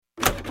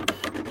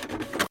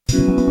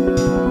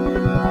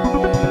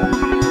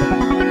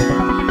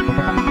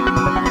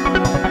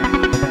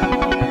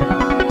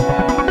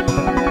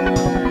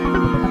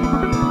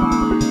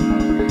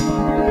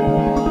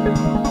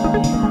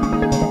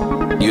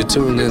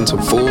listening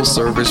to Full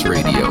Service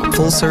Radio.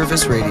 Full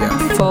Service Radio.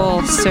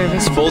 Full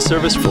Service. Full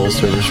Service. Full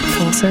Service.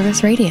 Full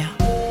Service Radio.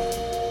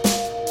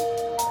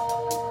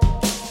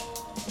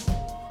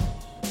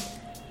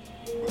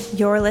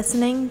 You're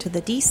listening to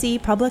the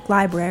DC Public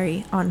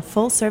Library on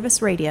Full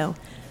Service Radio,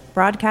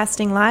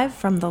 broadcasting live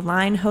from the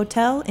Line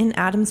Hotel in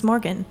Adams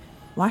Morgan,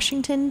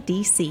 Washington,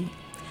 D.C.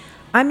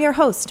 I'm your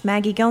host,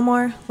 Maggie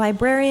Gilmore,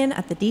 librarian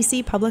at the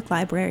DC Public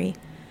Library.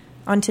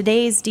 On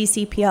today's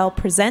DCPL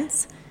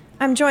Presents,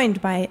 I'm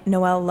joined by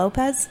Noel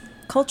Lopez,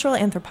 cultural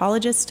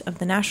anthropologist of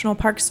the National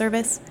Park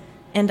Service,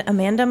 and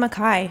Amanda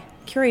Mackay,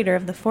 curator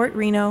of the Fort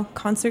Reno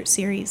Concert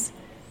Series,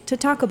 to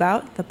talk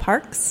about the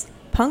parks,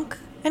 punk,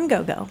 and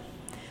go-go.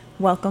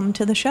 Welcome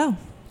to the show.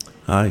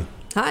 Hi.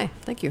 Hi,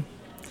 thank you.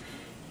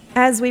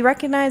 As we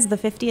recognize the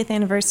 50th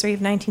anniversary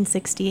of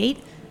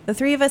 1968, the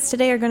three of us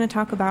today are going to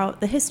talk about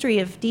the history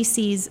of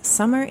DC's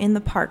Summer in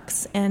the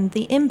Parks and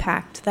the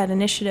impact that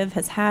initiative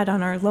has had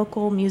on our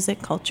local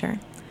music culture.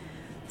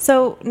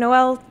 So,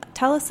 Noel,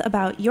 tell us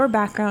about your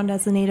background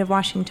as a native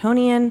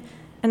Washingtonian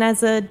and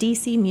as a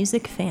DC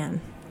music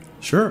fan.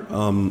 Sure.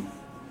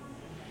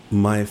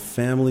 My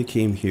family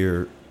came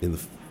here in the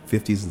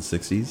 50s and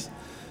 60s,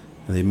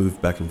 and they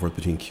moved back and forth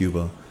between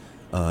Cuba.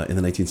 In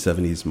the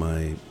 1970s,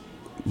 my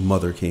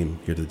mother came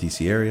here to the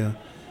DC area.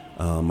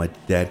 My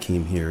dad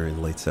came here in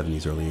the late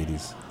 70s, early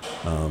 80s.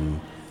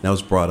 And I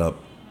was brought up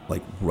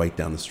like right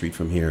down the street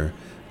from here.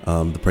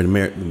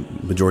 The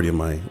majority of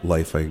my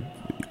life,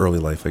 early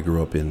life, I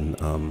grew up in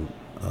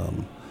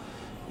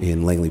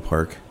Langley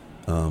Park.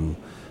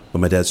 But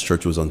my dad's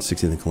church was on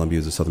 16th and Columbia. He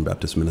was a Southern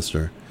Baptist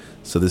minister.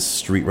 So this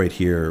street right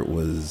here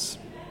was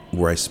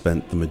where I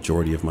spent the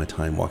majority of my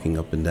time walking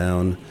up and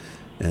down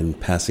and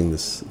passing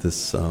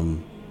this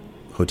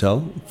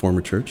hotel,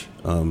 former church.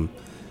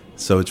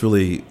 So it's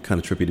really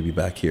kind of trippy to be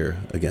back here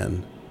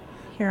again.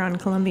 Here on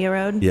Columbia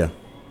Road? Yeah.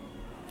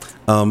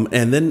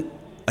 And then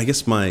I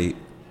guess when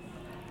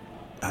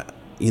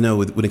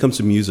it comes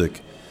to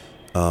music,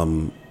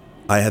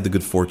 I had the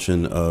good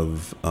fortune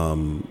of,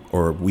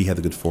 or we had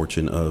the good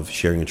fortune of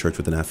sharing a church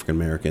with an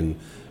African-American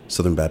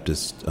Southern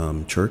Baptist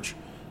church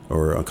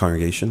or a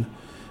congregation.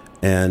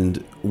 And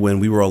when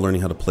we were all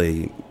learning how to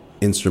play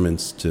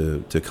instruments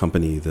to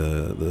accompany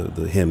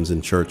the hymns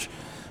in church,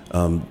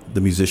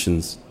 the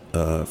musicians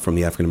from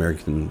the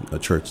African-American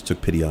church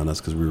took pity on us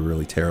because we were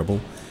really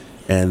terrible.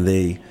 And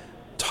they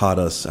taught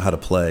us how to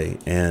play.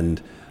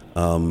 And,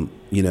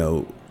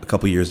 a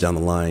couple years down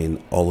the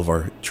line, all of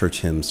our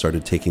church hymns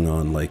started taking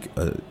on like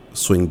a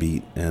swing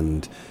beat,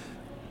 and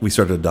we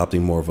started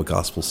adopting more of a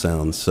gospel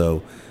sound.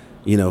 So,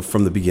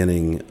 from the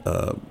beginning,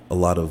 a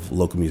lot of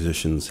local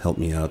musicians helped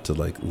me out to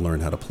like learn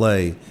how to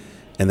play.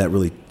 And that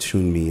really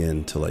tuned me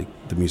into like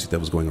the music that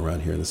was going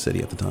around here in the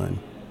city at the time.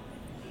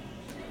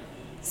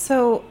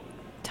 So,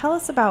 tell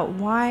us about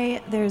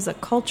why there's a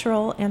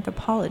cultural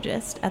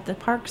anthropologist at the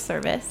Park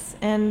Service,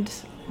 and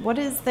what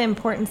is the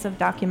importance of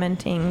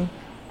documenting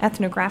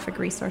ethnographic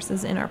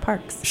resources in our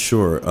parks?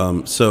 Sure.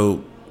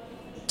 So,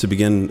 to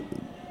begin,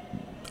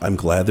 I'm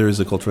glad there is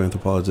a cultural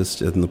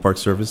anthropologist in the Park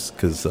Service,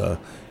 because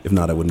if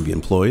not, I wouldn't be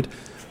employed.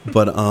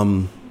 But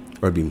or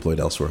I'd be employed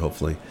elsewhere,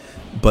 hopefully.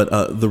 But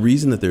the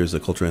reason that there's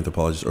a cultural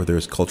anthropologist, or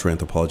there's cultural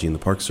anthropology in the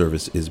Park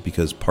Service, is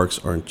because parks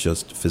aren't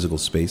just physical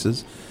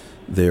spaces.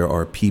 There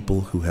are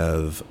people who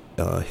have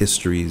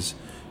histories,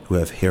 who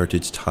have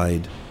heritage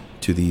tied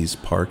to these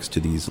parks, to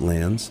these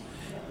lands.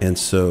 And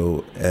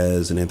so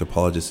as an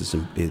anthropologist,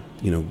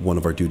 one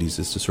of our duties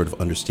is to sort of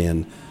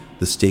understand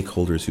the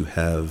stakeholders who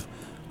have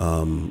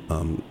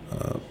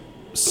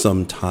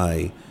some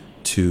tie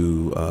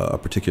to a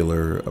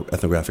particular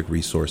ethnographic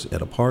resource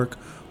at a park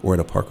or at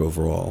a park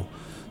overall.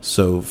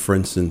 So, for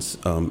instance,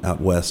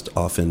 out west,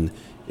 often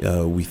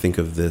we think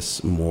of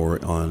this more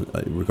on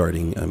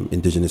regarding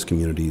indigenous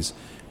communities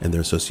and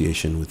their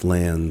association with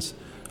lands.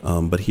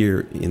 But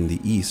here in the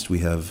east, we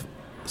have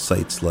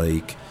sites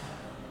like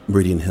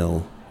Meridian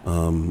Hill.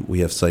 We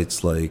have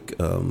sites like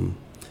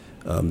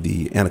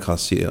the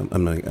Anacostia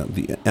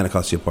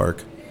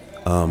Park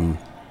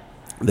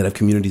that have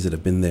communities that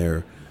have been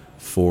there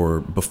for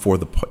before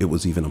it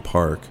was even a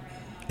park,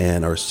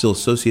 and are still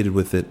associated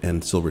with it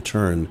and still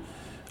return.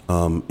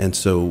 And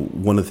so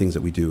one of the things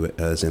that we do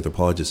as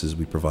anthropologists is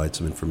we provide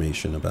some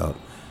information about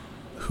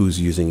who's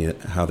using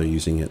it, how they're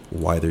using it,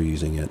 why they're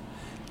using it,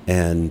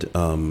 and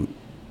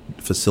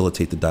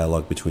facilitate the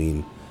dialogue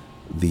between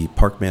the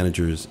park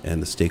managers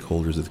and the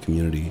stakeholders of the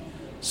community,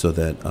 so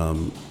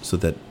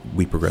that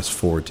we progress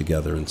forward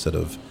together instead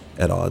of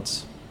at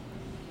odds.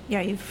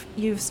 Yeah,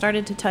 you've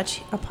started to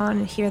touch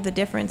upon here the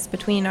difference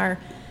between our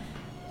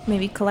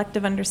maybe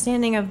collective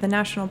understanding of the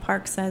national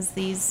parks as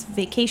these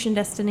vacation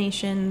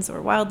destinations or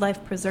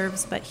wildlife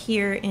preserves, but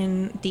here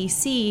in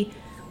DC,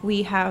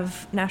 we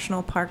have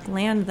national park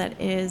land that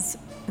is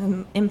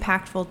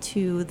impactful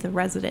to the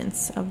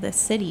residents of this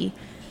city.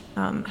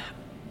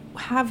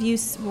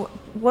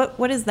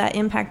 What is that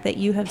impact that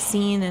you have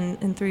seen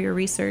and through your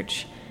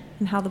research,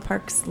 and how the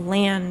park's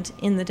land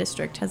in the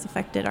district has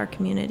affected our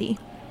community?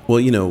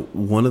 Well,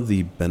 one of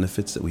the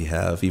benefits that we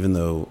have, even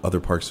though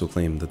other parks will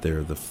claim that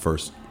they're the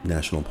first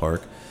national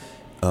park,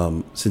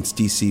 since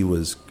DC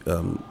was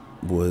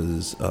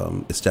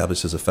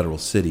established as a federal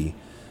city,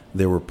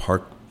 there were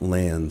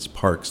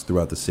parks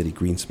throughout the city,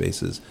 green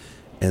spaces.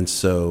 And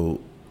so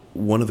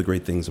one of the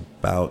great things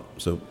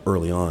so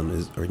early on,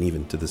 and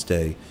even to this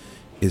day,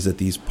 is that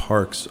these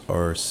parks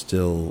are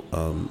still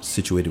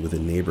situated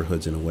within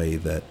neighborhoods in a way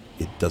that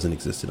it doesn't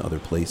exist in other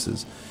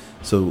places.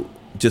 So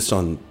just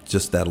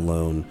that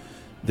alone,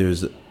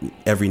 there's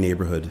every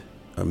neighborhood,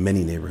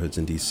 many neighborhoods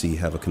in DC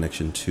have a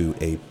connection to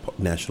a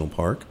national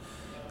park.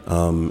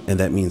 And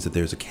that means that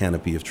there's a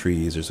canopy of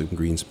trees, there's a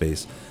green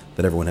space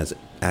that everyone has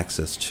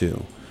access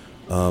to.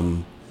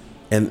 But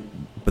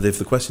if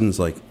the question is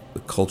like the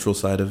cultural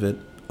side of it,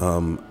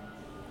 when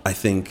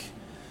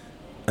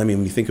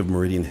you think of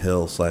Meridian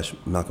Hill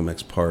 / Malcolm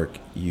X Park,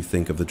 you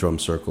think of the Drum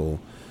Circle.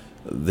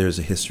 There's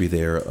a history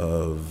there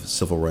of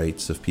civil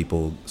rights, of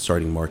people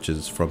starting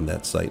marches from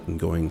that site and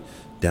going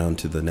down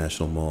to the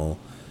National Mall.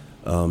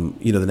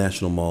 The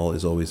National Mall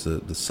is always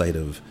the site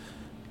of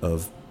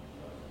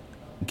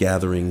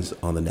gatherings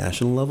on the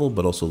national level,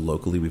 but also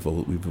locally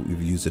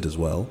we've used it as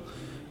well.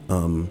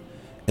 And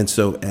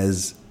so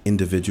as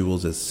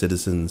individuals, as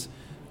citizens,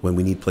 when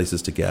we need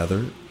places to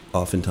gather,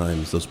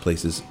 oftentimes those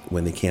places,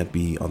 when they can't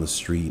be on the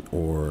street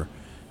or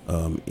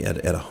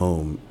at a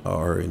home,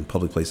 are in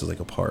public places like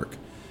a park.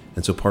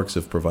 And so parks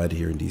have provided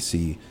here in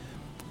DC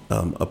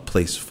a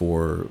place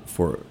for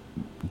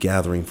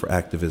gathering, for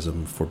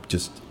activism, for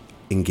just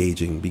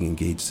being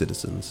engaged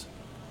citizens.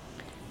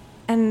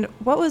 And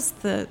what was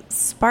the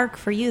spark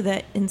for you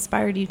that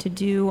inspired you to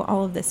do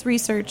all of this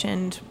research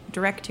and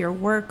direct your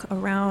work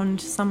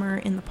around summer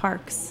in the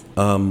parks?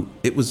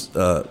 It was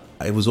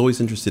I was always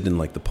interested in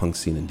like the punk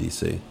scene in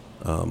DC.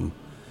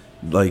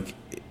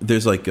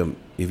 There's like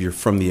if you're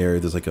from the area,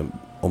 there's like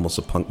almost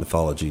a punk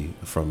mythology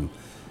from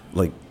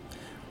like.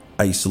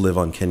 I used to live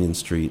on Kenyon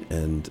Street,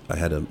 and I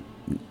had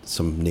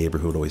some neighbor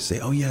who would always say,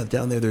 "Oh yeah,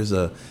 down there there's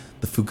the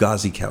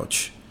Fugazi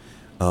couch,"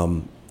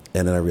 and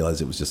then I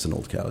realized it was just an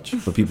old couch.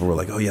 But people were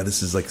like, "Oh yeah,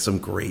 this is like some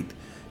great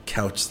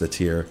couch that's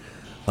here."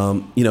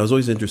 I was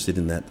always interested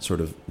in that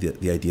sort of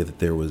the idea that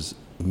there was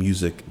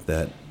music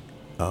that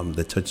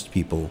touched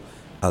people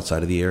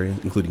outside of the area,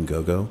 including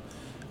go-go.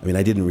 I mean,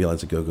 I didn't realize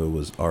that go-go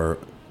was our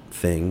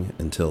thing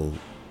until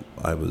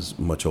I was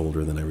much older.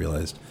 And then I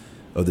realized,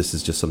 oh, this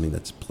is just something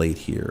that's played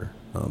here.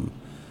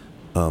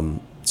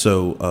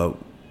 So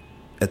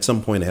at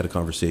some point I had a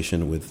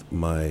conversation with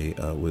my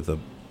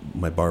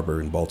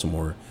barber in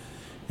Baltimore,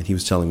 and he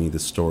was telling me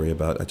this story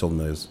about, I told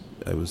him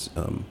I was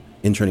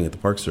interning at the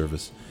Park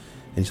Service,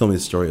 and he told me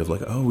the story of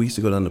like, oh, we used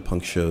to go down to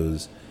punk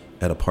shows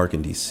at a park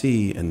in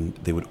DC, and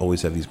they would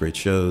always have these great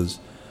shows,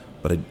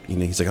 but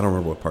he's like, I don't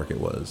remember what park it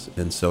was.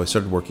 And so I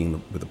started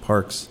working with the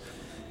parks,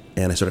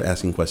 and I started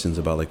asking questions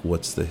about like,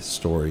 what's the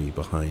story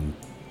behind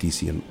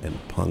DC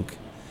and punk,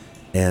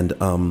 and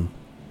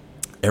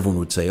everyone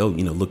would say, oh,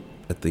 look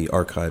at the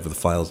archive of the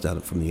files down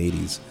from the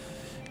 80s.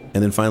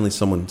 And then finally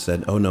someone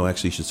said, oh, no,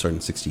 actually you should start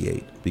in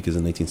 68, because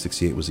in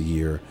 1968 was a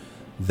year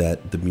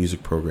that the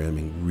music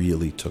programming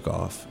really took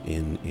off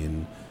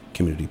in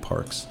community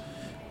parks.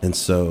 And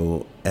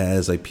so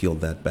as I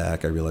peeled that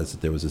back, I realized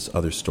that there was this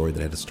other story that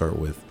I had to start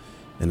with,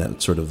 and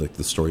that's sort of like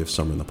the story of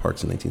Summer in the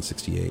Parks in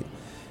 1968.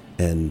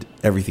 And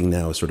everything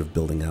now is sort of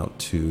building out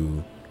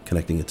to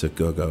connecting it to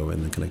go-go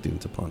and then connecting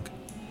it to punk.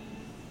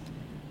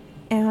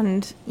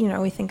 And,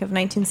 we think of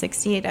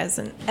 1968 as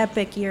an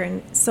epic year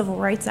in civil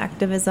rights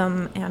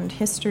activism and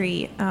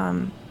history.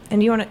 And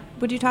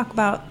would you talk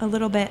about a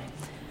little bit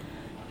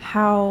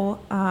how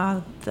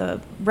the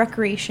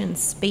recreation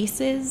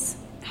spaces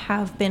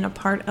have been a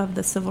part of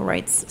the civil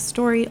rights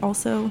story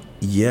also?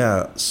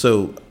 Yeah.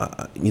 So,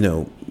 I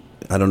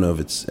don't know if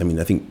it's,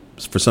 I think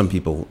for some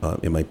people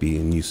it might be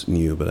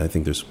new, but I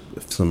think there's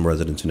some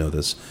residents who know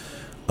this.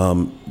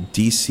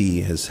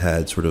 DC has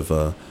had sort of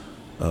a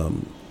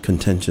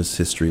contentious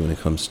history when it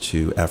comes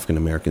to African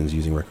Americans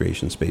using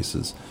recreation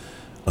spaces,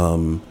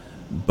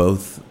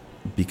 both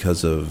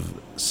because of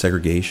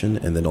segregation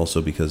and then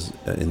also because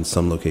in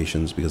some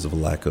locations because of a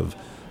lack of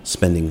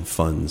spending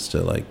funds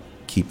to like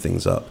keep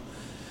things up.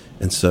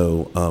 And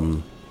so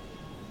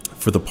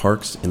for the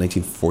parks in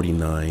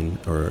 1949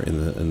 or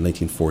in the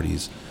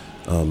 1940s,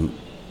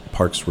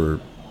 parks were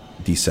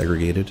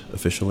desegregated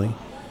officially,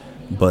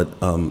 but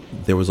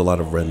there was a lot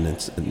of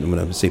remnants, and when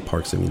I say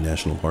parks I mean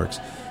national parks.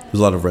 There's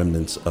a lot of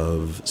remnants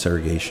of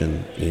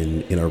segregation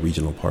in our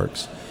regional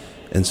parks.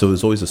 And so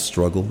there's always a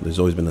struggle. There's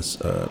always been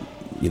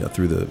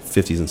through the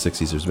 50s and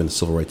 60s, there's been a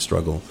civil rights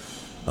struggle,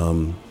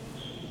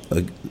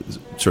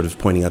 sort of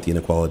pointing out the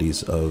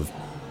inequalities of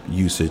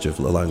usage, of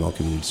allowing all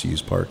communities to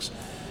use parks.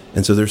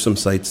 And so there's some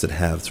sites that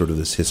have sort of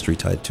this history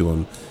tied to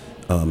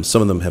them.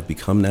 Some of them have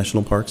become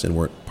national parks and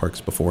weren't parks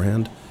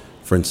beforehand.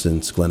 For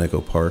instance, Glen Echo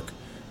Park,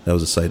 that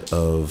was a site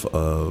of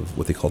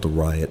what they called a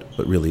riot,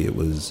 but really it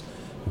was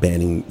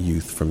banning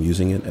youth from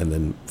using it and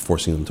then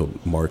forcing them to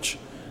march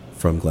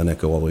from Glen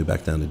Echo all the way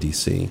back down to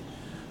DC.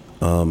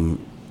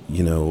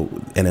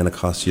 In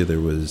Anacostia, there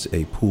was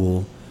a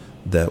pool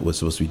that was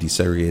supposed to be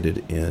desegregated.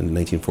 In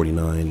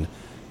 1949,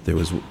 there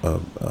was a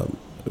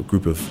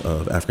group of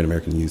African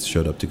American youth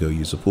showed up to go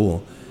use the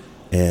pool,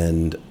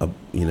 and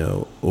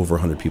over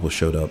 100 people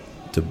showed up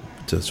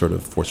to sort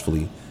of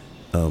forcefully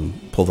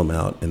pull them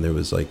out, and there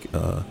was like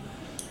a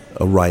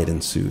riot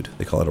ensued.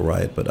 They call it a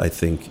riot, but I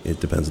think it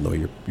depends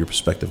on your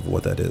perspective of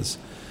what that is.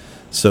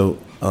 So,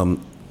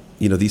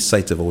 these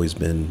sites have always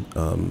been,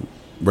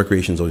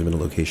 recreation's always been a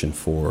location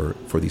for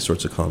these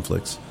sorts of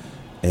conflicts,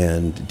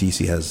 and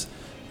DC has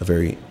a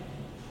very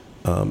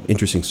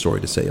interesting story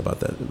to say about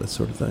that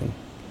sort of thing.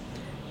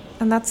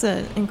 And that's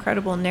an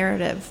incredible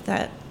narrative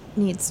that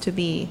needs to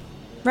be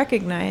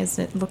recognized.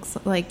 It looks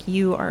like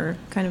you are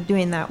kind of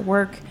doing that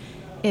work.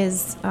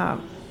 Is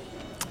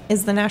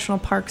the National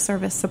Park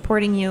Service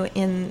supporting you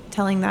in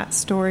telling that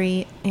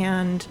story?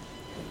 And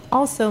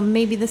also,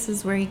 maybe this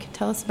is where you could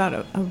tell us about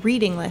a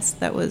reading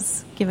list that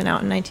was given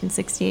out in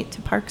 1968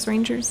 to parks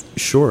rangers.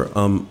 Sure.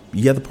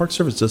 The Park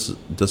Service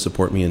does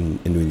support me in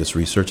doing this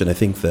research, and I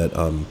think that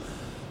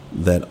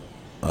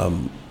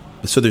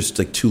so there's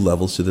like two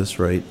levels to this,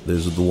 right?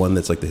 There's the one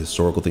that's like the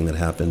historical thing that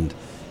happened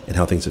and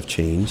how things have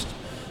changed,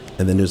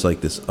 and then there's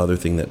like this other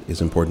thing that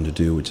is important to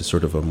do, which is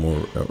sort of a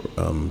more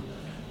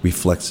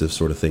reflexive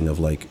sort of thing of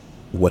like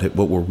what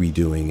were we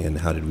doing and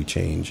how did we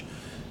change?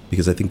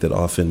 Because I think that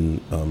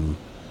often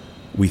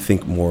we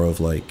think more of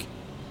like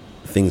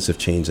things have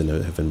changed and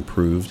have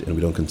improved, and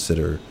we don't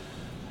consider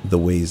the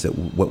ways that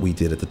what we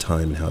did at the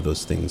time and how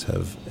those things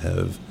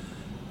have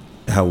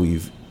how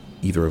we've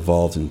either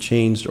evolved and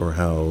changed or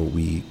how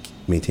we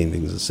maintain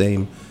things the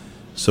same.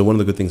 So one of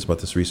the good things about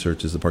this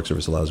research is the Park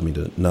Service allows me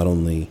to not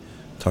only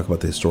talk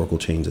about the historical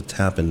change that's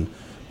happened,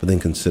 but then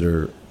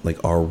consider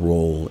like our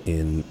role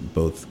in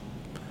both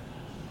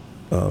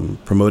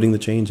promoting the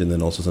change and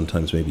then also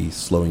sometimes maybe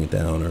slowing it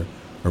down or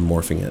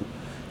morphing it.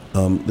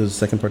 There's a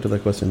second part to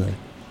that question there.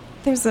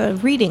 There's a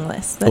reading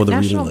list that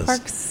National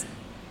Parks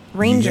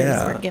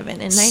Rangers were given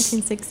in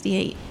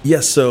 1968.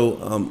 Yes,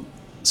 so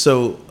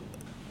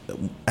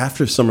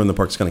after Summer in the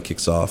Parks kind of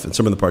kicks off, and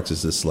Summer in the Parks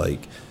is this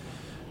like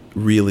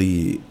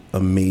really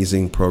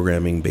amazing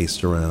programming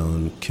based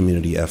around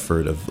community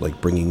effort of like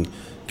bringing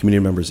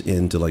community members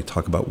in to like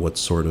talk about what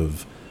sort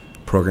of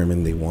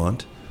programming they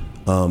want.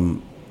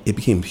 It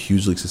became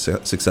hugely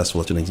successful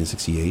after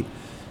 1968.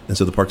 And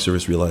so the Park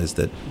Service realized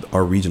that,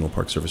 our regional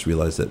Park Service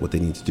realized that what they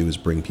need to do is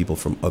bring people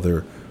from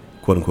other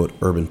quote-unquote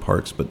urban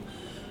parks, but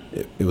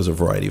it was a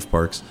variety of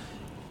parks,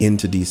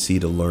 into D.C.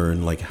 to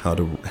learn like how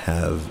to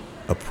have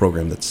a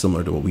program that's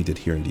similar to what we did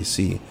here in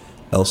D.C.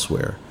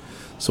 elsewhere.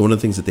 So one of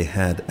the things that they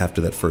had after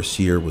that first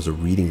year was a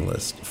reading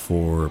list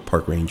for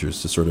park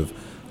rangers to sort of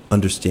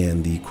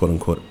understand the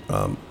quote-unquote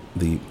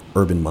the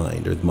urban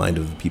mind, or the mind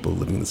of the people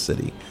living in the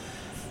city.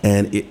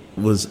 And it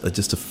was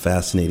just a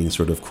fascinating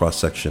sort of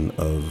cross-section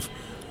of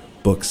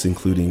books,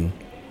 including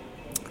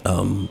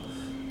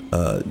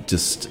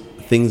just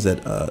things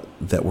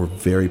that were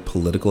very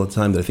political at the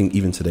time, that I think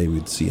even today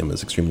we'd see them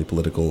as extremely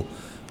political.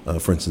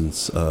 For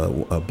instance,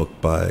 a book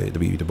by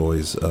W.E. Du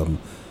Bois,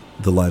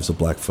 The Lives of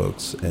Black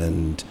Folks,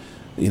 and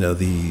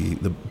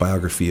the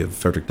biography of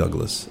Frederick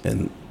Douglass.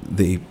 And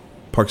the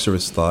Park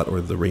Service thought,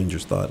 or the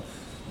Rangers thought,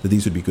 that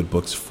these would be good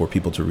books for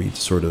people to read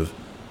to sort of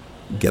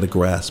get a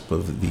grasp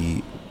of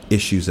the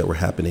issues that were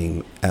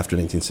happening after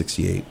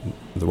 1968,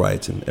 the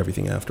riots and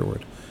everything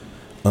afterward.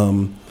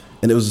 And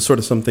it was sort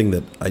of something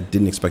that I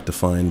didn't expect to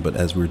find, but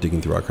as we were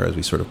digging through archives,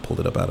 we sort of pulled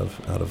it up out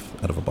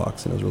of a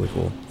box, and it was really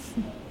cool.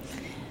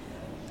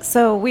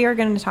 So we are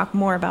going to talk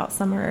more about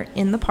Summer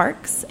in the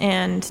Parks,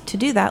 and to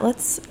do that,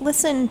 let's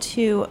listen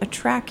to a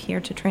track here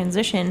to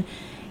transition.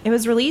 It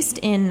was released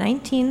in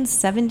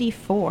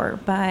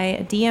 1974 by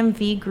a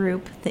DMV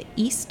group, the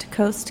East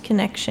Coast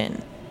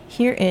Connection.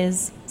 Here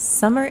is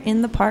Summer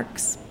in the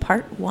Parks,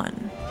 Part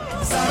 1.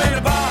 Summer in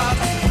the Park.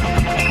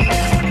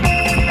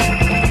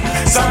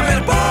 Summer in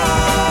the Park.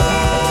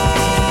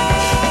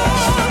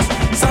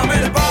 Summer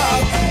in the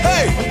Park.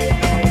 Hey,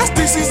 that's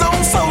DC's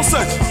own Soul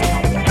Searchers.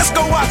 Let's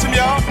go watch them,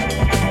 y'all.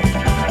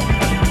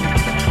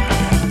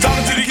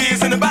 Talking to the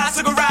kids and the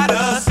bicycle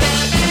riders.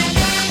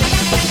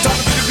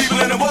 Talking to the people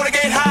in the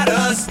Watergate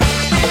hiders.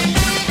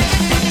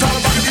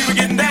 Talking about the people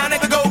getting down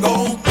at the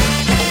go-go.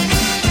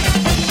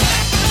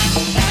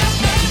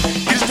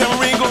 Get his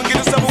tambourine, go and get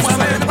himself a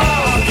Summer in the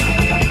Park.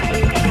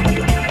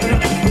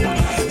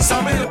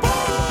 Summer in the Park.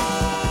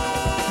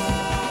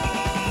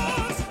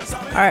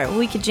 All right,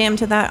 we could jam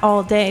to that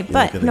all day,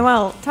 but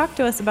Noel, talk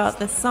to us about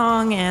this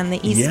song and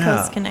the East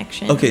Coast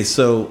Connection. Okay,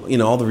 so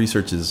all the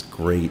research is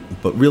great,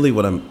 but really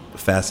what I'm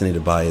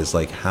fascinated by is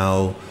like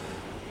how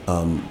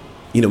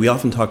we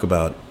often talk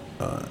about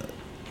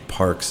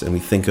parks, and we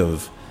think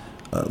of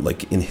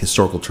like in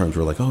historical terms.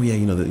 We're like, oh yeah,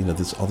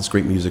 this all this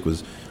great music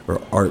was,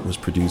 or art was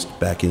produced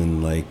back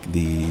in like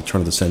the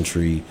turn of the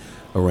century,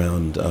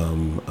 around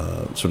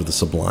sort of the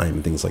Sublime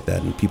and things like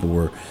that, and people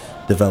were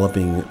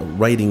developing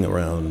writing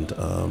around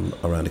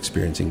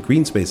experiencing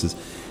green spaces.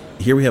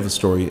 Here we have a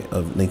story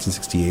of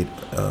 1968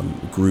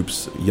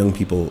 groups, young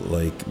people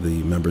like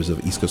the members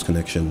of East Coast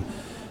Connection,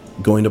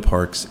 going to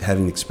parks,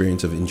 having the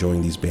experience of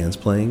enjoying these bands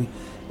playing,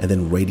 and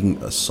then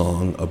writing a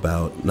song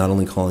about not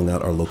only calling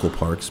out our local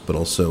parks, but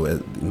also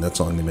in that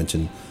song they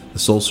mentioned the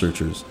Soul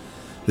Searchers.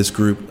 This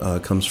group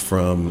comes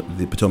from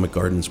the Potomac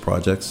Gardens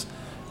projects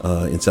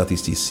in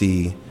Southeast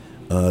DC.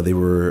 They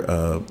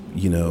were,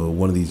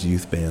 one of these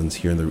youth bands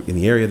here in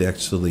the area. They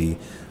actually,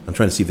 I'm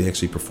trying to see if they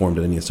actually performed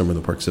at any of Summer in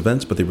the Parks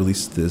events, but they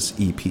released this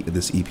EP.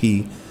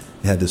 It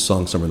had this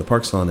song Summer in the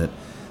Parks on it.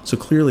 So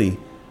clearly,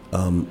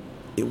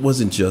 it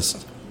wasn't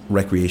just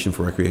recreation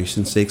for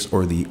recreation's sakes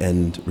or the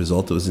end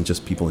result. It wasn't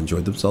just people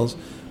enjoyed themselves,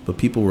 but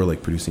people were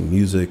like producing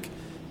music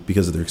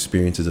because of their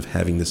experiences of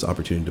having this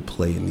opportunity to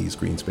play in these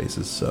green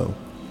spaces. So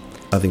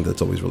I think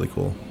that's always really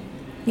cool.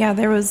 Yeah,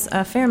 there was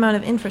a fair amount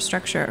of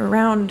infrastructure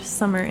around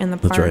Summer in the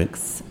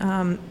Parks. That's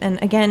right.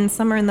 And again,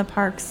 Summer in the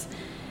Parks,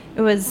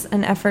 it was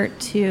an effort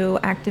to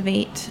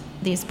activate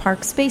these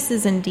park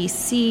spaces in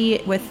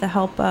D.C. with the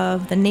help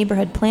of the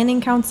neighborhood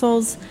planning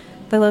councils.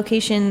 The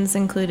locations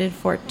included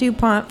Fort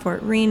DuPont,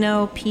 Fort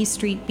Reno, P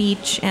Street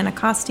Beach,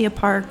 Anacostia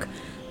Park,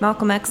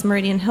 Malcolm X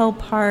Meridian Hill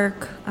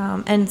Park,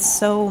 and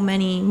so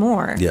many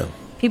more. Yeah.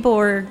 People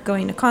were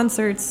going to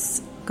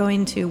concerts,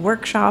 going to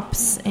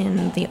workshops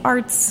in the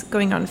arts,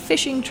 going on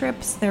fishing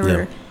trips. There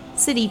were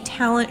city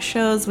talent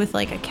shows with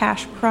like a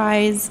cash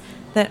prize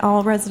that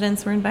all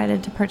residents were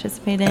invited to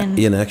participate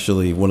in. And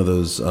actually, one of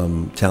those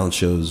talent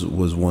shows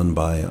was won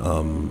by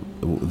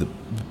the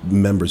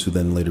members who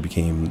then later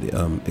became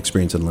the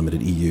Experience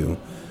Unlimited EU,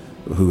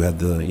 who had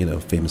the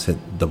famous hit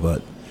 "The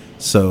Butt."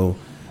 So,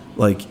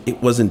 like,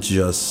 it wasn't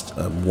just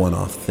a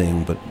one-off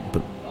thing, but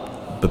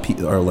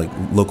our like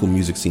local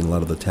music scene, a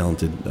lot of the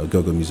talented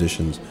go-go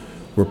musicians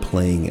were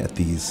playing at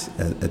these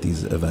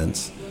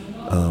events,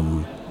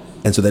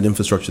 and so that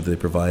infrastructure that they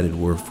provided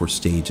were for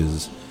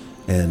stages.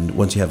 And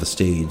once you have a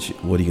stage,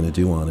 what are you going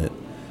to do on it?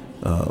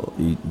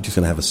 You're just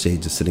going to have a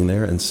stage just sitting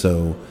there. And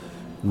so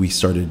we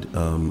started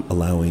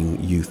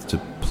allowing youth to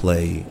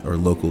play, or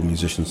local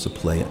musicians to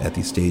play at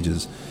these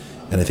stages.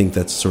 And I think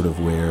that's sort of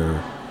where,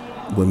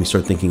 when we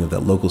start thinking of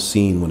that local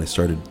scene, when I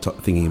started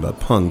thinking about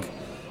punk,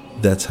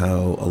 that's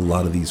how a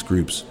lot of these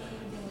groups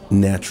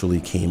naturally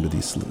came to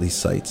these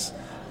sites,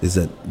 is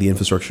that the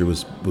infrastructure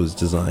was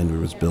designed, or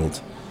was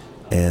built,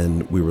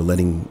 and we were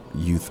letting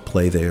youth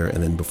play there,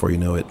 and then before you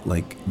know it,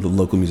 like, the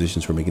local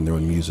musicians who were making their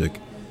own music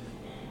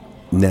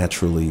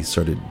naturally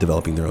started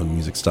developing their own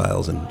music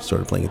styles and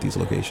started playing at these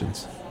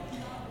locations.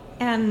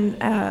 And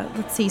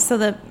let's see, so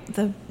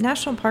the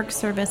National Park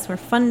Service were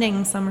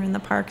funding Summer in the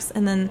Parks,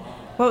 and then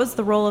what was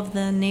the role of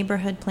the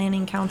neighborhood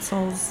planning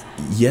councils?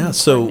 Yeah,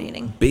 so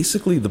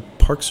basically the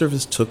Park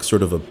Service took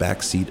sort of a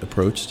backseat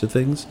approach to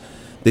things.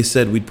 They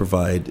said we'd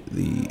provide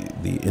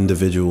the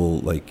individual,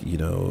 like,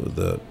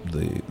 the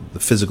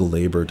physical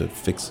labor to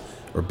fix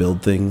or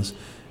build things,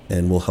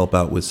 and we'll help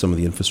out with some of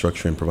the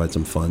infrastructure and provide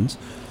some funds.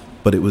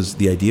 But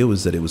the idea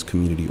was that it was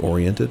community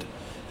oriented,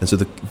 and so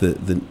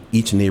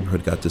each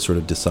neighborhood got to sort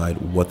of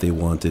decide what they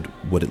wanted,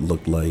 what it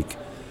looked like,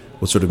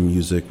 what sort of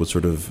music, what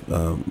sort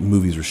of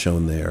movies were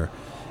shown there.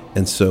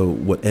 And so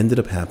what ended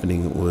up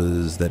happening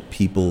was that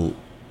people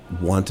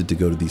wanted to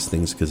go to these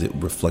things because it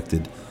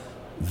reflected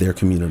their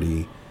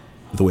community,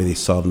 the way they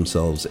saw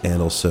themselves,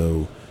 and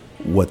also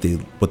what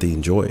they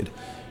enjoyed.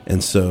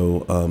 And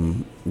so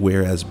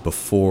whereas but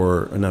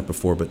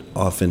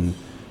often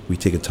we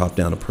take a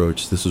top-down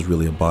approach, this was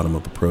really a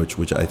bottom-up approach,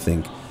 which I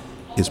think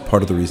is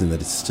part of the reason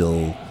that it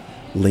still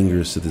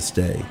lingers to this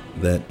day,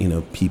 that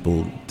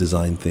people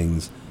design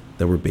things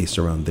that were based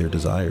around their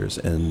desires,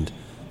 and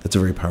that's a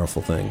very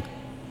powerful thing.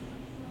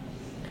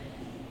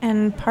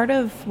 And part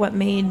of what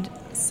made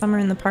Summer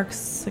in the Parks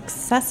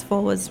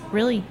successful was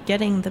really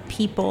getting the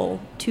people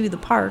to the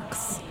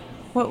parks.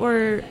 What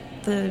were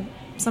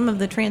some of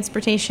the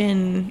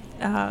transportation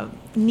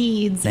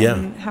needs,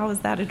 and how was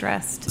that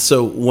addressed?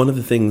 So one of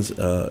the things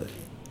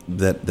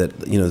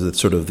that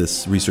sort of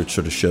this research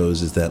sort of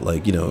shows is that,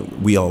 like,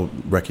 we all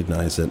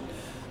recognize that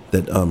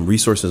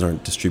resources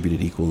aren't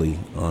distributed equally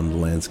on the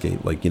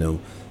landscape. Like,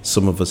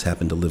 some of us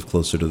happen to live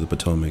closer to the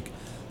Potomac,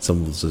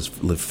 some of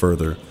us live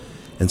further.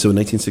 And so in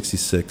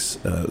 1966,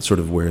 sort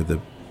of where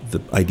the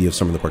idea of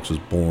Summer in the Parks was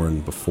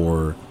born,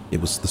 before it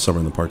was the Summer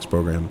in the Parks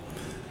program,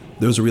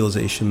 there was a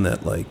realization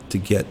that, like, to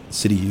get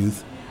city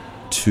youth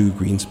to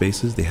green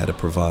spaces, they had to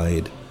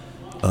provide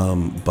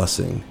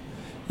busing.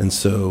 And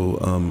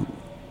so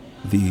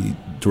the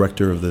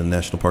director of the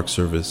National Park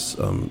Service,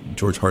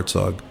 George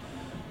Hartzog,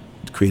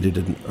 created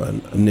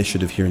an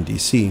initiative here in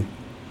D.C.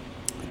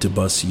 to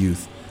bus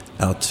youth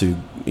out to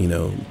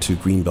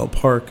Greenbelt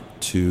Park,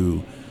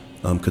 to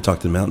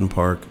Catoctin Mountain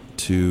Park,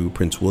 to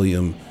Prince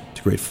William,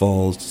 to Great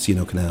Falls, to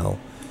C&O Canal.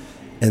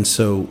 And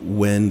so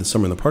when the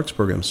Summer in the Parks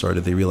program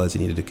started, they realized they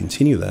needed to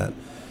continue that.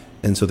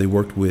 And so they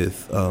worked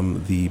with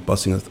the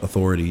busing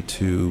authority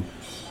to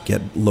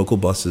get local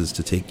buses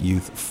to take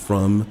youth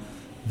from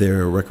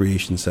their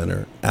recreation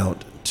center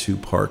out to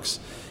parks.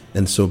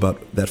 And so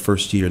about that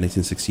first year,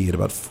 1968,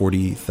 about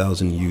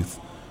 40,000 youth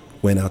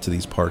went out to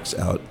these parks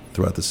out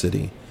throughout the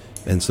city.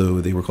 And so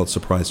they were called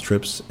surprise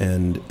trips,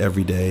 and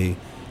every day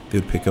they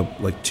would pick up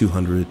like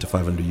 200 to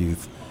 500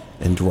 youth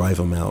and drive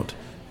them out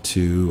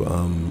to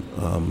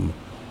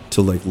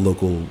like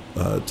local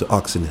to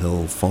Oxon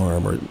Hill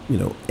Farm, or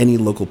any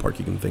local park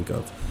you can think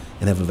of,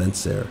 and have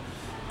events there.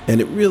 And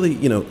it really,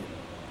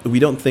 we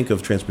don't think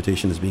of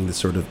transportation as being this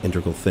sort of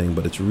integral thing,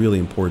 but it's really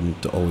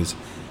important to always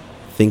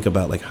think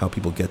about like how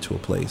people get to a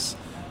place,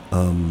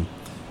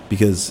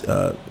 because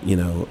a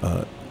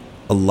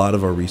lot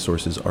of our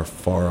resources are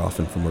far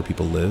often from where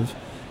people live.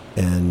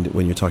 And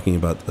when you're talking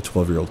about a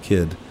 12-year-old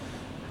kid,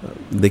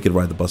 they could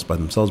ride the bus by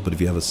themselves, but if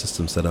you have a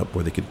system set up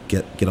where they could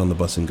get on the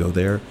bus and go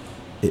there,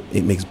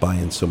 it makes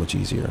buy-in so much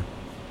easier.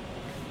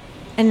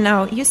 And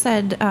now, you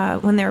said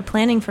when they were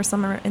planning for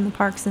Summer in the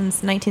Park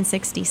since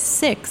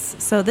 1966,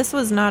 so this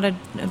was not a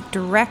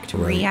direct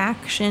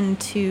reaction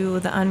to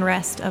the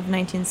unrest of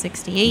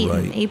 1968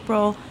 in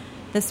April.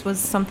 This was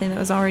something that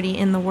was already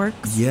in the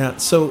works? Yeah,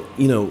 so,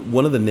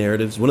 one of the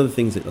narratives, one of the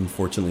things that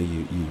unfortunately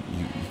you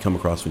come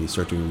across when you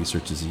start doing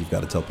research is you've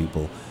got to tell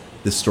people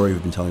this story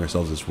we've been telling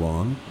ourselves is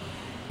wrong.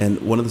 And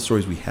one of the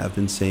stories we have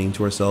been saying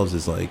to ourselves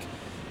is like,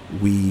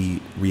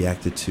 we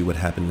reacted to what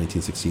happened in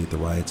 1968, the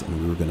riots,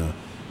 and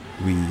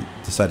we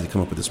decided to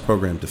come up with this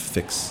program to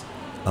fix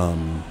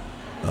some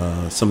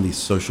of these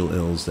social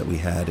ills that we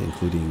had,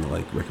 including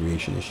like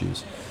recreation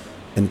issues.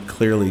 And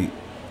clearly,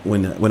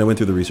 when I went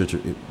through the research,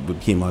 it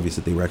became obvious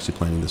that they were actually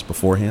planning this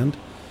beforehand.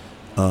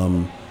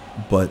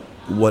 But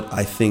what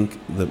I think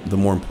the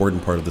more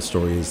important part of the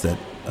story is that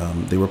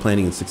they were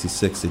planning in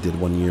 66. They did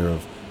 1 year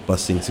of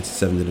busing.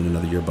 67 did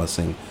another year of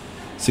busing.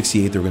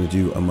 68, they were going to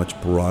do a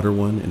much broader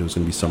one, and it was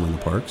going to be Summer in the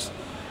Parks.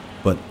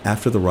 But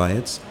after the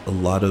riots, a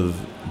lot of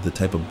the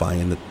type of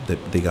buy-in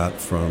that they got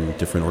from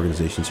different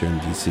organizations here in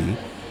D.C.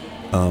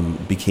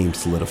 Became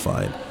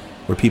solidified.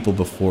 Where people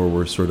before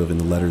were sort of, in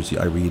the letters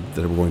I read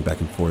that were going back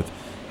and forth,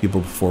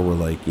 people before were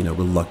like,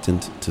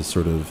 reluctant to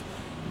sort of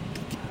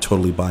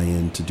totally buy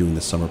into doing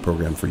the summer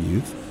program for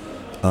youth.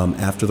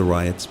 After the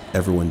riots,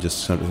 everyone just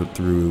sort of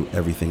threw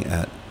everything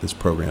at this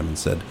program and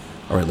said,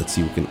 all right, let's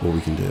see what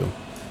we can do.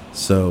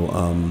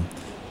 So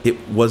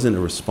it wasn't a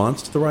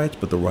response to the riots,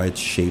 but the riots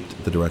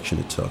shaped the direction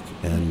it took.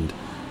 And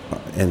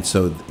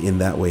so in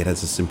that way, it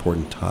has this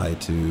important tie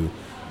to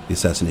the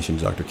assassination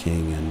of Dr.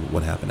 King and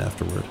what happened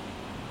afterward.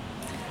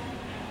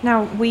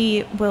 Now,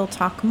 we will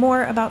talk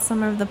more about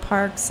Summer of the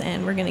Parks,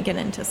 and we're going to get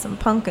into some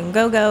punk and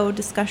go-go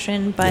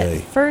discussion.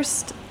 But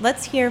first,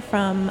 let's hear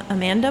from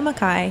Amanda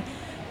Mackay,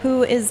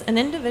 who is an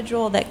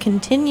individual that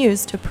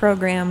continues to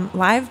program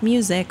live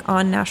music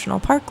on national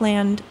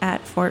parkland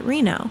at Fort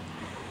Reno.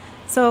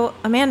 So,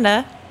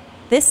 Amanda,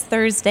 this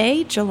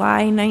Thursday,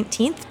 July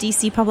 19th,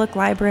 DC Public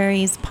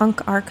Library's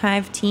Punk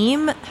Archive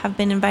team have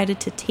been invited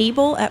to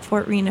table at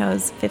Fort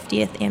Reno's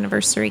 50th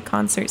anniversary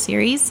concert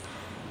series.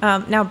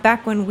 Now,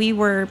 back when we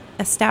were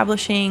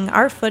establishing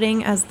our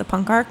footing as the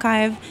Punk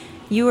Archive,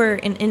 you were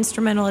an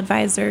instrumental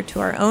advisor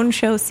to our own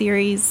show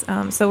series,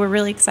 so we're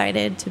really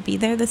excited to be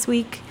there this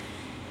week.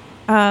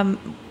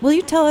 Will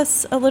you tell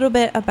us a little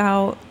bit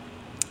about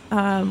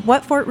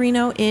what Fort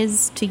Reno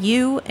is to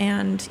you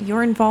and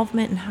your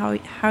involvement and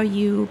how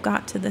you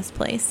got to this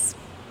place?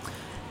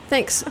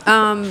 Thanks.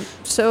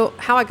 So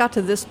how I got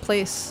to this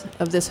place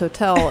of this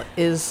hotel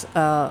is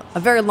a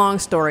very long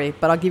story,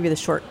 but I'll give you the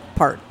short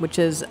part, which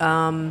is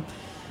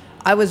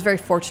I was very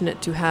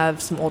fortunate to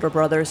have some older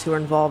brothers who were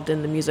involved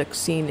in the music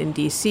scene in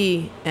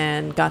D.C.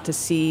 and got to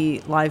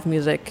see live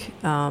music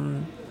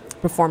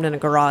performed in a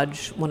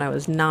garage when I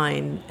was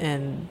 9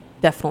 and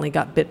definitely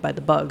got bit by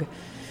the bug.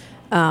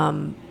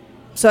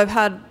 So I've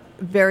had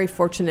very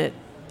fortunate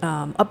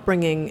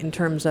upbringing in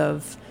terms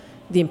of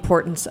the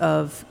importance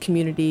of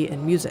community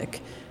and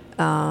music.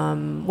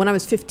 When I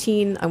was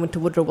 15, I went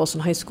to Woodrow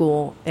Wilson High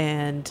School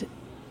and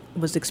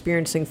was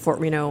experiencing Fort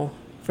Reno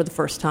for the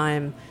first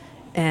time,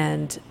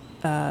 and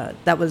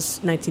that was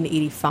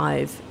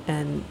 1985.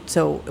 And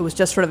so it was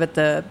just sort of at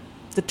the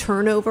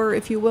turnover,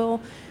 if you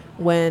will,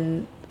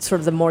 when sort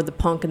of the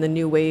punk and the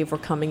new wave were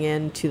coming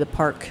into the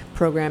park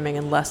programming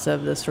and less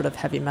of the sort of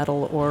heavy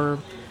metal or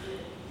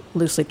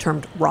loosely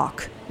termed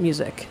rock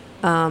music.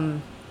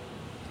 And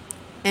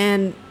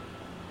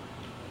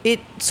it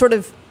sort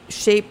of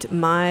shaped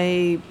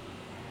my,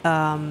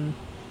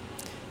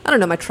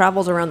 my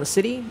travels around the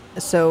city.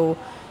 So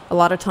a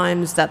lot of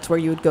times that's where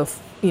you would go,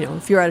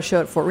 if you're at a show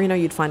at Fort Reno,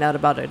 you'd find out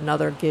about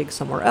another gig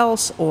somewhere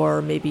else,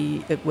 or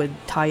maybe it would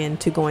tie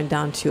into going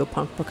down to a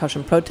punk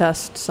percussion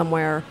protest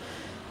somewhere.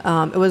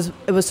 It was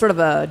sort of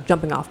a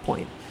jumping off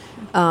point.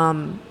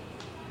 And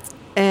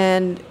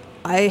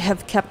I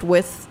have kept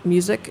with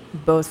music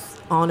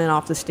both on and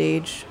off the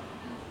stage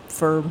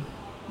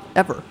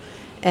forever.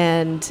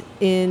 And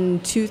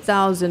in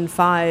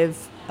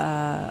 2005,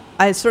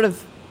 I sort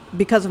of,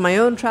 because of my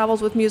own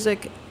travels with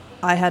music,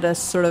 I had a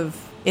sort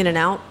of in and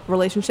out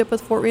relationship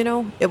with Fort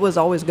Reno. It was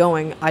always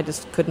going. I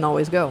just couldn't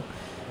always go.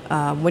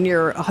 When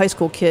you're a high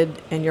school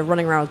kid and you're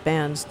running around with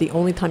bands, the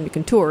only time you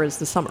can tour is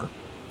the summer.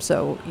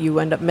 So you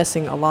end up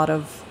missing a lot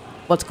of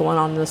what's going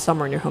on in the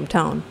summer in your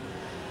hometown.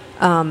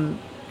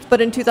 But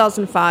in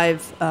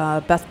 2005,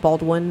 Beth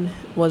Baldwin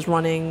was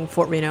running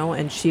Fort Reno,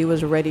 and she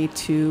was ready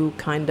to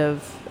kind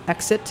of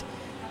exit,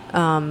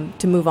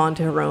 to move on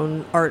to her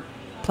own art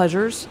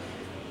pleasures,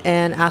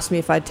 and asked me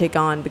if I'd take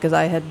on, because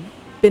I had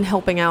been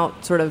helping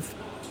out, sort of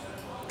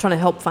trying to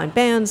help find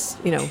bands,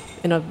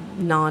 in a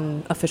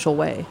non-official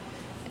way.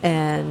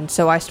 And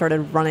so I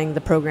started running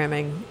the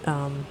programming,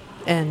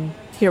 and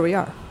here we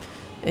are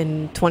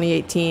in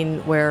 2018,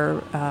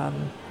 where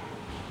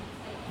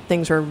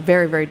things are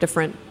very, very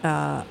different.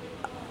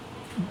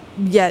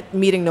 Yet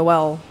meeting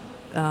Noel,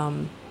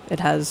 it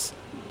has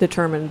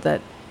determined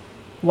that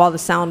while the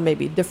sound may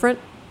be different,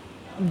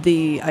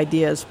 the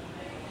idea is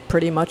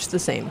pretty much the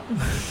same.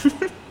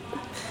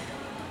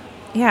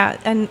 Yeah,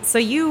 and so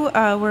you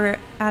were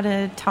at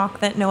a talk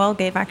that Noel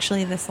gave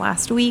actually this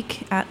last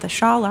week at the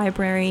Shaw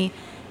Library,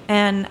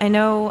 and I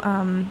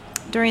know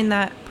during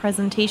that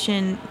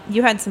presentation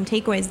you had some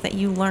takeaways that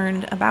you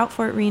learned about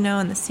Fort Reno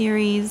and the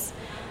series.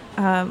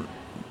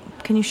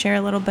 Can you share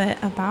a little bit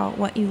about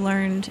what you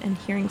learned in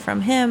hearing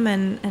from him,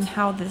 and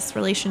how this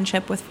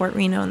relationship with Fort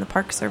Reno and the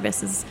Park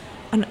Service is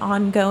an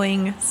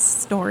ongoing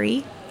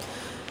story?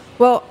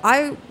 Well,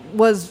 the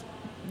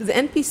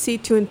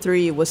NPC 2 and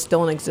 3 was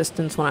still in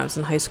existence when I was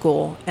in high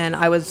school, and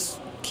I was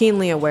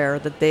keenly aware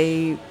that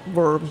they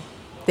were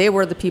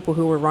the people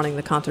who were running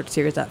the concert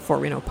series at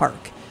Fort Reno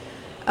Park.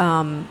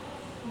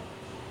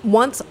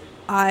 Once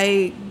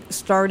I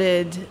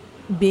started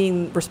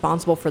being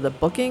responsible for the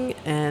booking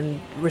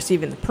and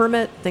receiving the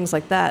permit, things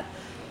like that,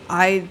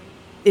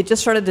 it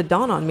just started to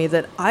dawn on me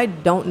that I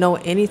don't know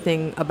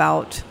anything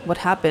about what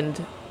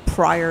happened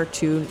prior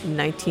to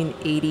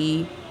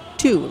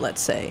 1982,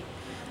 let's say.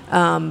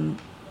 And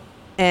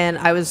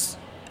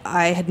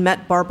I had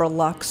met Barbara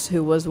Lux,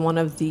 who was one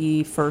of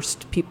the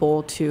first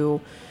people to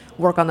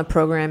work on the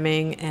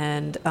programming,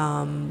 and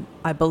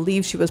I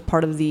believe she was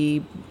part of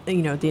the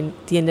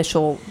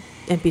initial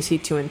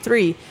NPC 2 and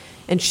 3,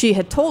 and she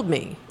had told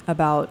me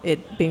about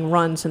it being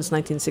run since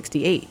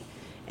 1968,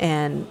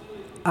 and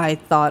I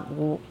thought,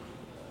 well,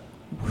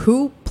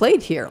 who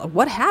played here? Like,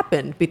 what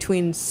happened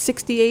between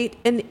 68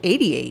 and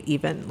 88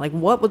 even? Like,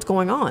 what was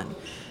going on?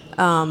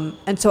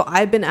 And so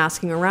I've been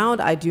asking around.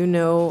 I do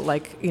know,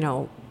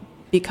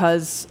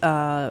 because one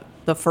of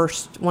the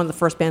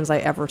first bands I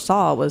ever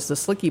saw was the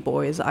Slicky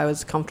Boys, I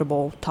was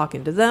comfortable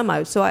talking to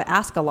them. So I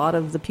ask a lot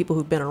of the people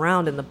who've been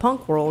around in the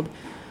punk world,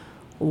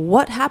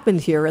 what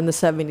happened here in the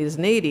 70s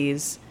and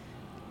 80s?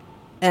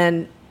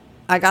 And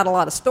I got a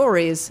lot of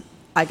stories.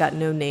 I got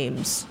no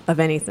names of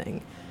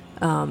anything.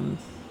 So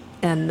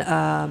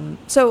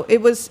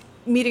it was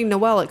meeting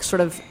Noel,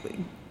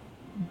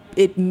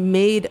 it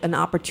made an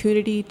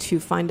opportunity to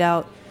find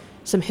out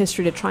some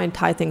history, to try and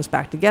tie things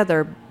back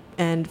together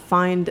and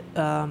find,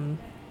 an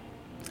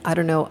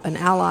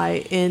ally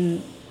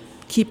in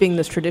keeping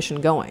this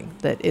tradition going.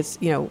 That it's,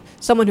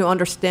 someone who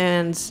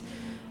understands,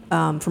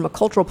 from a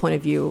cultural point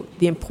of view,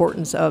 the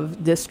importance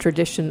of this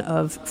tradition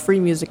of free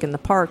music in the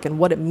park and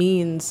what it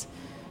means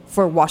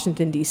for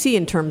Washington, D.C.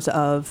 in terms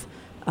of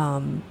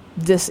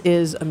this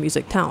is a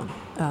music town.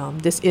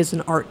 This is an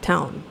art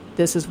town.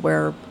 This is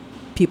where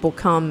people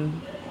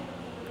come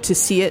to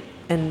see it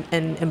and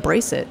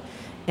embrace it.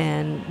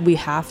 And we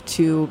have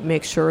to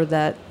make sure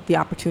that the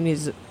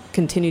opportunities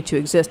continue to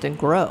exist and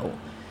grow.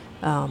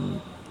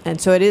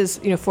 And so it is,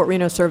 Fort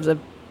Reno serves a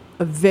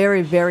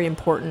very, very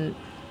important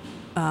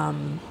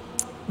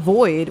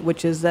void,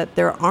 which is that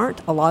there aren't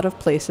a lot of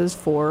places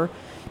for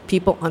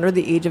people under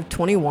the age of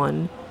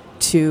 21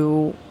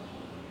 to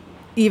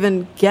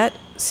even get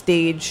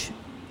stage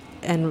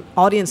and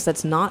audience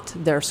that's not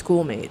their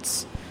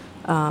schoolmates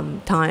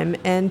time,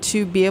 and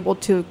to be able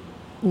to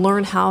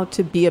learn how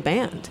to be a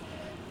band.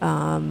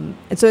 And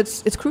so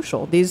it's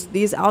crucial.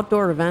 These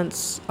outdoor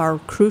events are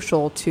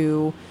crucial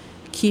to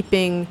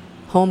keeping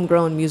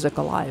homegrown music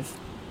alive.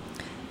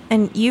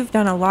 And you've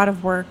done a lot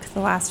of work the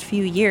last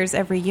few years,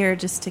 every year,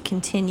 just to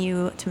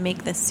continue to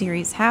make this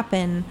series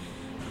happen.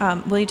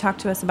 Will you talk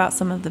to us about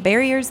some of the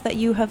barriers that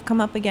you have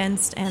come up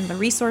against and the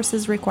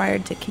resources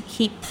required to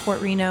keep Fort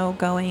Reno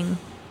going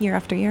year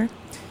after year?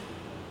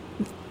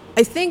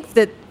 I think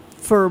that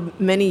for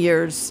many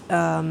years,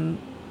 the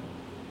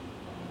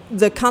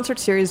concert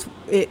series,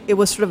 it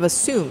was sort of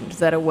assumed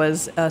that it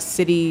was a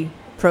city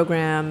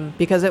program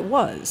because it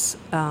was.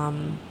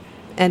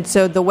 And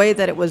so the way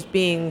that it was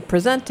being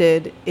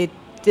presented, it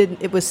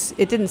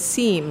didn't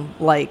seem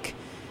like,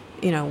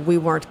 we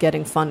weren't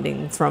getting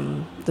funding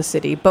from the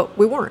city, but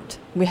we weren't.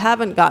 We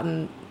haven't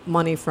gotten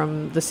money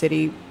from the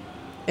city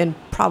in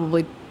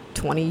probably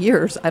 20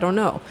 years. I don't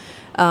know.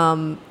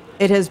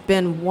 It has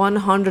been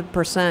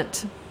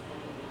 100%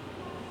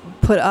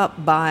 put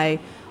up by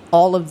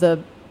all of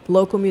the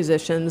local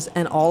musicians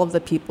and all of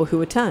the people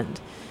who attend.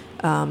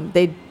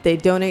 They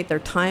donate their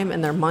time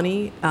and their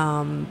money.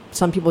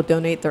 Some people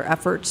donate their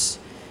efforts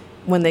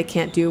when they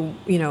can't do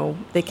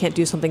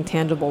something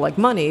tangible like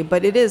money,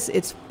 but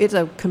it's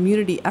a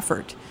community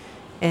effort,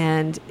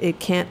 and it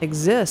can't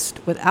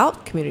exist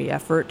without community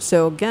effort.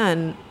 So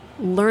again,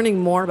 learning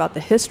more about the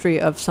history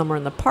of Summer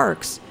in the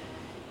Parks,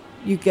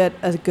 you get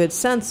a good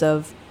sense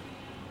of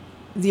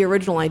the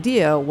original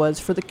idea was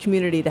for the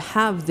community to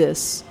have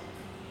this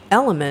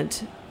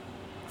element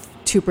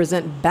to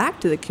present back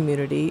to the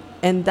community,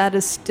 and that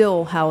is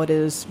still how it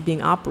is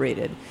being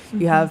operated.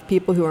 You have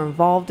people who are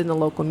involved in the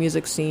local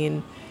music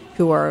scene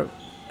who are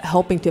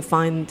helping to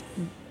find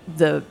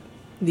the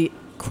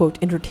quote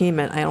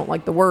entertainment, I don't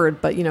like the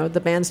word, but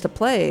the bands to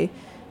play,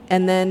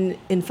 and then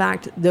in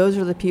fact those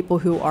are the people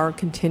who are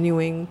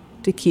continuing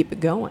to keep it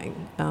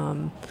going.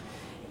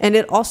 And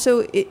it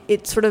also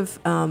it sort of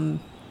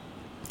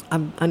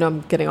I know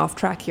I'm getting off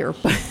track here,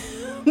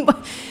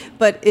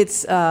 but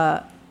it's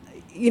the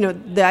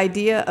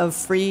idea of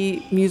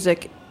free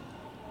music.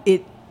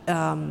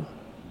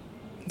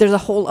 There's a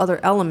whole other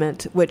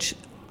element which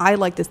I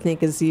like to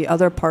think is the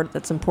other part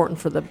that's important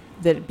for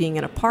that being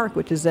in a park,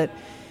 which is that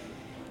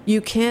you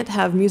can't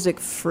have music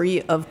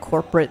free of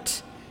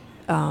corporate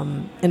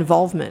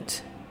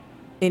involvement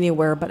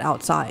anywhere but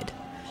outside.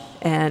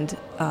 And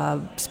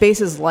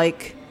spaces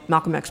like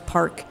Malcolm X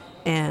Park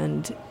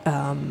and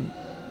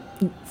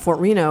Fort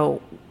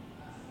Reno,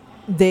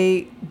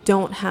 they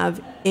don't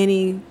have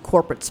any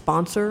corporate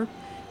sponsor.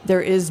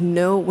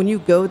 When you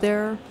go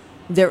there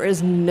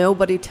is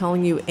nobody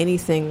telling you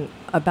anything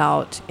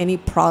about any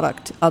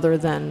product other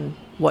than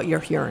what you're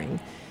hearing.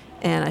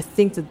 And I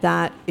think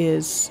that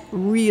is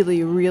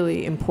really,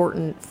 really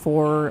important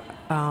for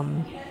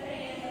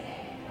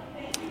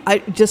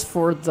just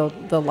for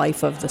the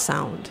life of the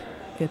sound.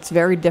 It's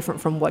very different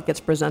from what gets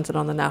presented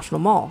on the National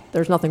Mall.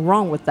 There's nothing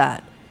wrong with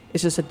that.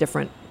 It's just a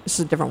different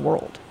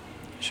world.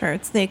 Sure,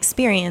 it's the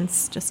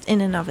experience just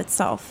in and of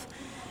itself.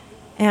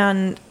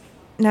 And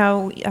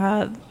now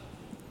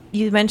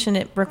you mentioned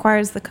it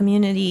requires the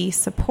community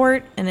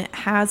support, and it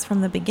has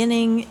from the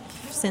beginning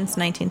since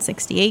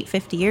 1968,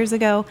 50 years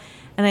ago.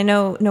 And I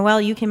know,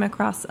 Noelle, you came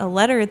across a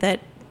letter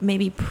that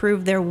maybe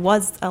proved there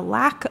was a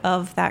lack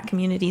of that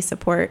community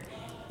support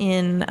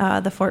in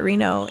the Fort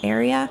Reno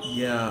area.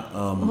 Yeah.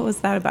 What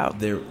was that about?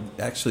 There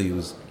actually, it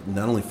was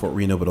not only Fort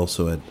Reno, but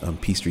also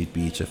at P Street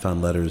Beach. I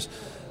found letters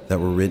that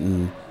were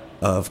written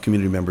of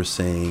community members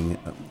saying,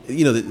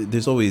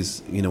 there's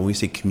always, when we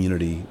say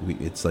community,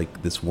 it's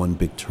like this one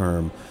big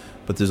term,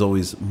 but there's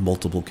always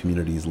multiple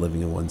communities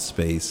living in one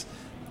space,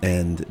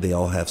 and they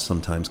all have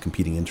sometimes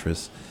competing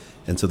interests.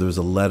 And so there was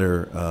a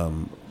letter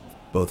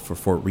both for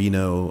Fort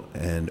Reno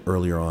and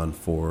earlier on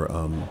for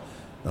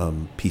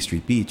P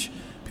Street Beach,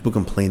 people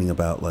complaining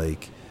about there's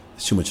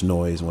too much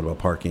noise and what about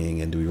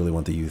parking and do we really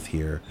want the youth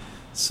here?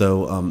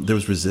 So there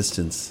was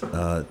resistance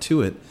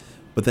to it,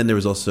 but then there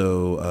was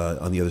also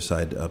on the other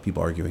side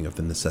people arguing of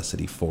the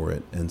necessity for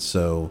it. And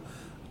so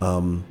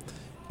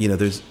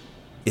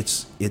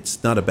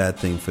it's not a bad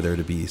thing for there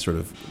to be sort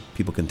of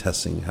people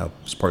contesting how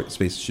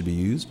spaces should be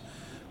used,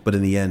 but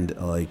in the end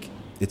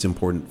it's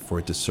important for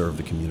it to serve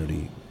the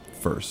community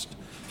first.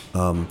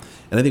 And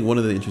I think one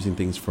of the interesting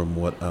things from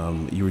what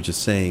you were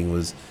just saying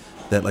was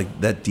that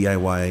that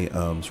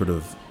DIY sort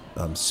of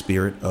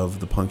spirit of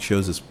the punk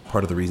shows is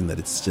part of the reason that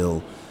it's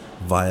still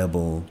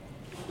viable,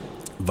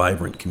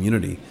 vibrant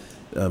community.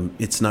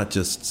 It's not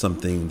just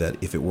something that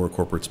if it were a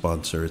corporate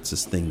sponsor, it's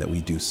this thing that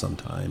we do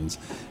sometimes,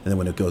 and then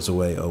when it goes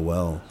away, oh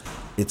well.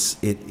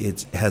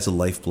 It has a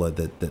lifeblood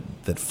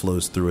that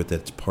flows through it,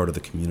 that's part of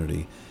the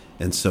community.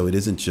 And so it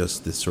isn't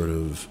just this sort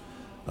of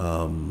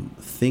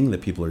thing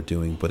that people are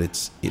doing, but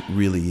it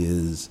really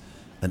is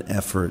an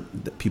effort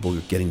that people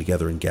are getting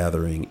together and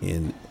gathering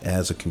in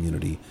as a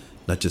community,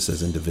 not just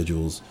as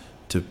individuals,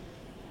 to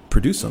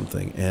produce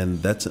something.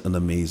 And that's an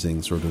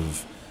amazing sort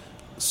of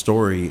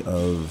story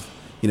of,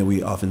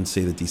 we often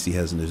say that DC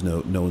there's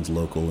no one's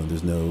local and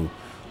there's no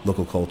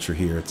local culture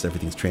here.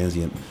 Everything's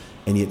transient.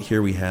 And yet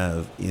here we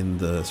have in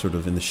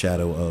the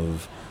shadow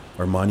of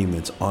our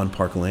monuments on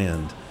park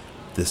land,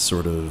 this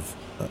sort of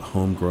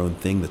homegrown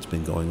thing that's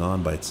been going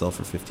on by itself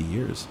for 50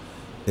 years.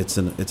 It's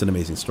an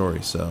amazing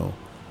story. So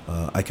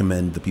I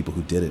commend the people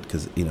who did it,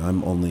 because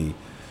I'm only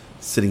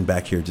sitting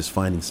back here just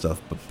finding stuff,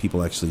 but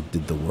people actually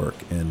did the work,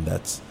 and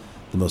that's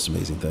the most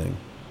amazing thing.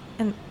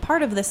 And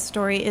part of this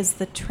story is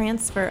the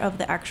transfer of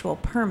the actual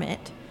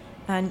permit.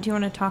 And do you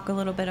want to talk a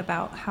little bit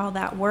about how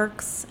that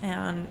works,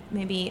 and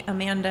maybe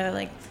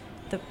Amanda,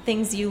 the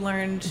things you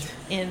learned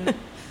in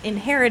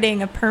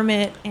inheriting a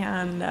permit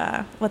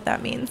and what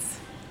that means?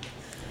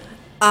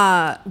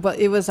 Well,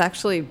 it was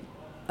actually,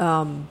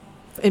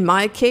 in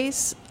my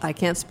case, I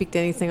can't speak to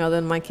anything other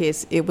than my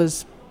case. It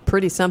was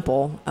pretty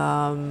simple.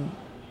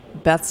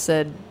 Beth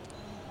said,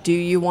 "Do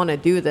you want to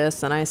do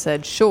this?" And I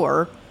said,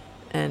 "Sure."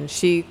 And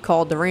she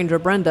called the ranger,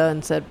 Brenda,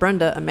 and said,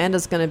 "Brenda,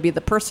 Amanda's going to be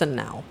the person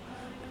now."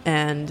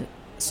 And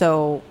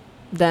so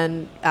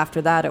then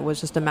after that, it was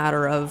just a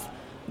matter of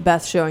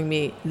Beth showing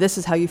me, this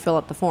is how you fill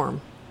out the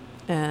form.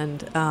 And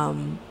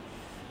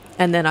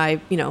then I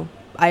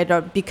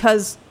had,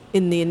 because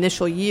in the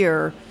initial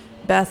year,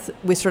 Beth,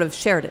 we sort of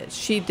shared it.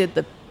 She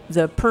did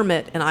the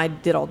permit and I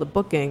did all the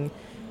booking,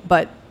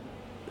 but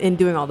in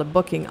doing all the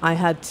booking, I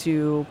had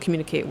to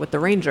communicate with the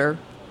ranger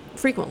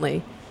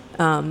frequently.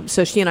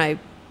 So she and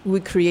we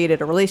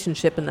created a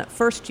relationship in that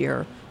first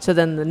year. So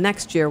then the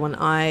next year, when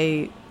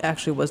I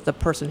actually was the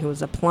person who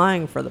was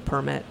applying for the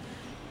permit,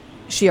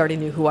 she already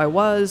knew who I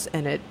was,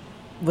 and it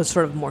was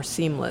sort of more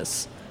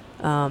seamless.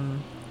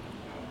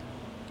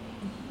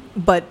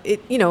 But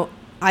it,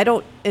 I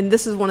don't, and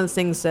this is one of the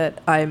things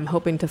that I'm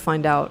hoping to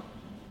find out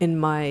in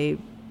my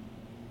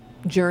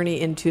journey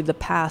into the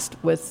past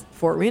with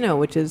Fort Reno,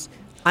 which is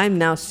I'm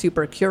now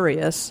super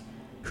curious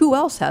who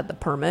else had the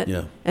permit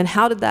and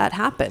how did that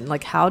happen?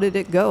 Like, how did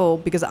it go?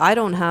 Because I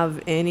don't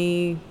have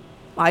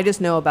I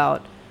just know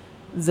about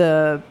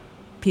the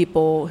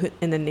people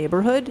in the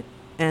neighborhood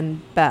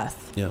and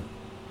Beth. Yeah.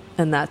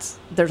 And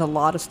there's a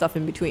lot of stuff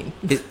in between.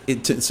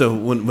 So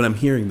when I'm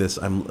hearing this,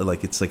 I'm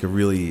like, it's like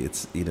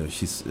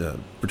she's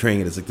portraying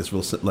it as like this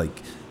real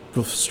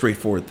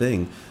straightforward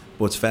thing.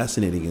 But what's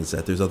fascinating is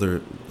that there's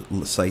other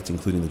sites,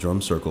 including the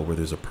Drum Circle, where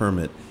there's a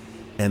permit,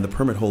 and the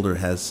permit holder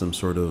has some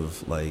sort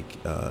of like,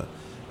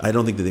 I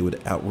don't think that they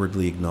would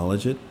outwardly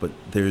acknowledge it, but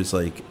there's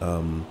like,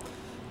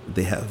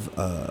 they have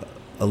a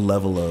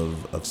level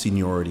of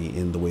seniority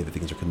in the way that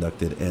things are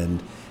conducted,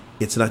 and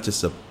it's not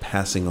just a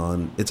passing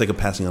on. It's like a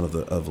passing on of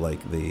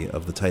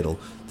the title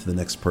to the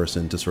next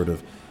person to sort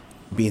of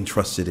be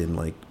entrusted in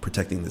like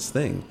protecting this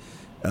thing.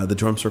 The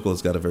Drum Circle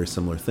has got a very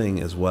similar thing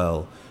as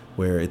well,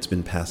 where it's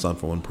been passed on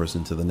from one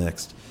person to the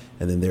next,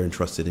 and then they're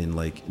entrusted in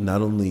like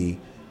not only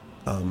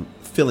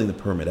filling the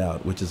permit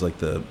out, which is like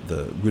the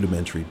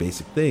rudimentary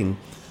basic thing,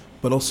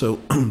 but also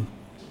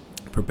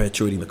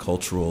perpetuating the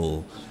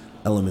cultural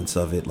elements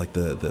of it, like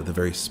the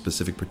very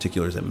specific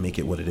particulars that make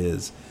it what it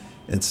is.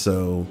 And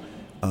so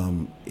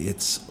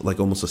it's like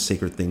almost a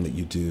sacred thing that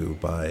you do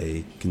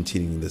by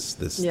continuing this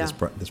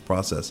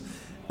process.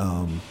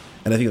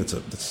 And I think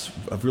that's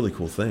a really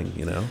cool thing, I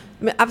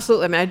mean,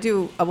 absolutely. I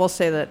mean, I will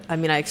say that, I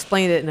mean, I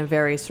explained it in a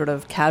very sort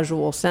of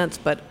casual sense,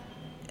 but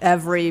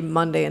every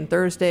Monday and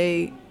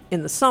Thursday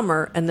in the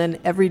summer, and then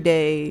every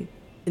day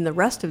in the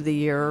rest of the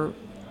year,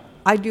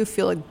 I do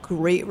feel a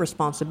great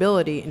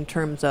responsibility in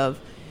terms of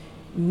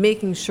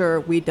making sure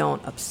we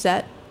don't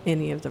upset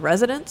any of the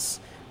residents.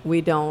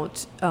 We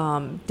don't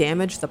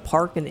damage the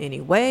park in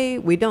any way.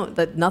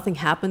 That nothing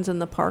happens in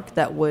the park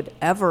that would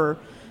ever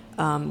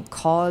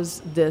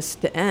cause this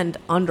to end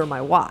under my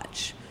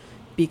watch,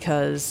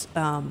 because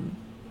I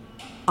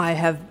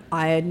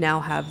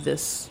now have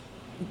this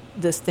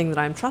thing that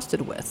I'm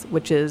trusted with,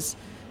 which is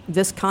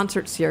this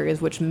concert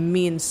series, which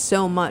means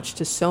so much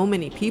to so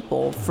many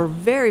people for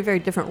very, very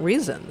different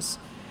reasons,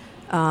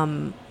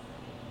 and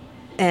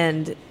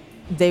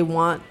they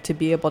want to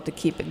be able to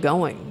keep it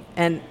going,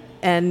 and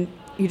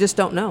you just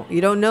don't know.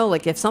 You don't know,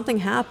 like, if something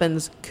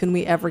happens, can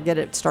we ever get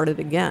it started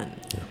again?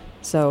 Yeah.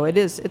 So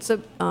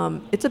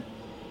the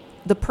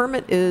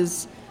permit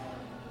it's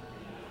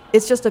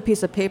just a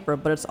piece of paper,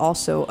 but it's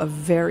also a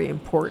very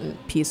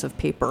important piece of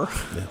paper.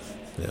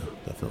 Yeah,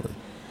 definitely.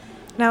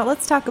 Now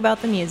let's talk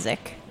about the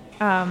music.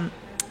 How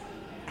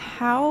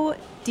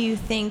do you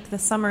think the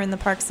Summer in the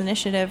Parks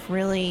initiative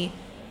really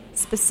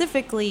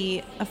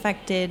specifically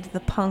affected the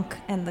punk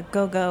and the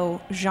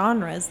go-go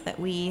genres that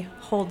we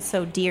hold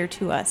so dear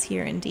to us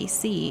here in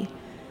DC?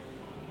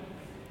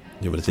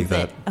 You want to take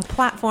that? A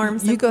platform.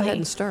 You go ahead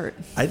and start.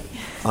 I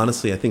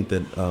think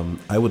that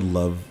I would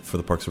love for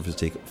the Park Service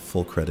to take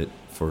full credit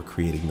for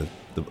creating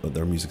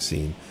their music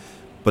scene,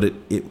 but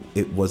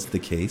it wasn't the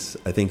case.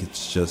 I think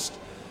it's just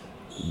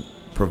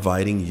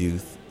providing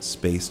youth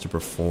space to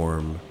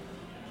perform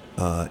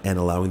and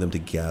allowing them to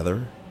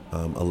gather,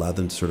 allow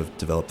them to sort of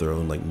develop their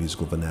own like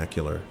musical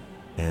vernacular,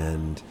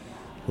 and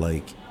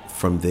like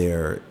from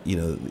there,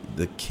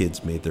 the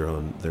kids made their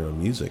own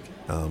music.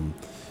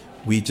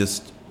 We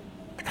just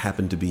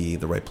happened to be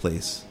the right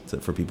place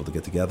for people to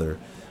get together,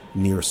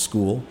 near a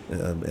school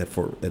at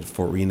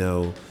Fort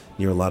Reno,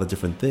 near a lot of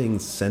different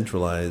things,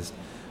 centralized.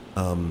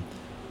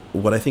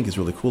 What I think is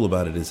really cool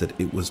about it is that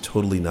it was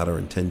totally not our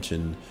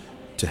intention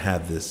to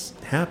have this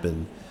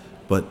happen,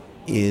 but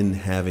in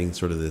having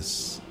sort of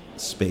this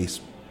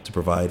space to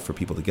provide for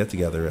people to get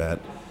together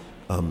at,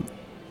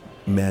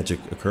 magic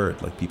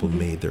occurred. Like, people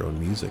made their own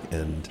music,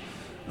 and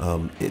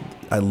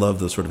I love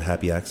those sort of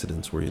happy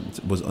accidents where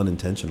it was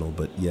unintentional,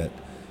 but yet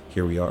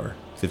here we are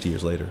 50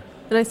 years later.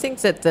 And I think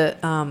that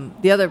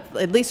the other,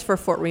 at least for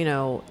Fort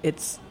Reno,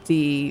 it's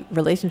the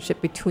relationship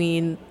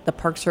between the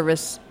Park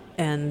Service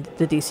and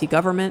the DC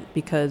government,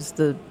 because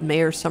the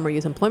Mayor's Summer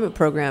Youth Employment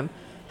Program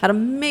had a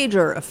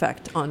major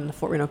effect on the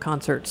Fort Reno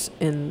concerts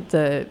in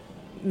the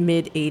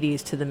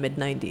mid-'80s to the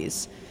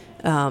mid-'90s.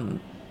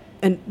 And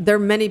there are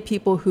many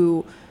people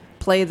who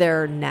play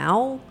there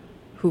now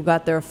who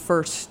got their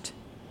first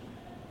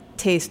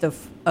taste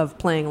of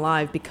playing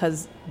live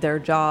because their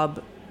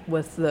job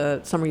with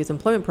the Summer Youth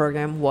Employment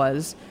Program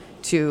was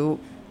to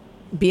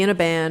be in a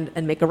band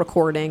and make a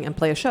recording and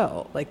play a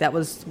show. Like, that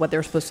was what they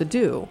were supposed to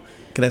do.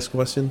 Can I ask a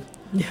question?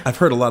 Yeah. I've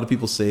heard a lot of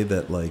people say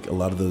that, like, a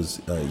lot of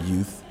those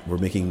youth were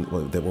making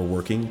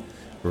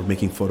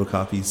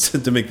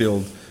photocopies to make the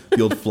old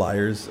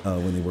flyers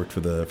when they worked for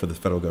the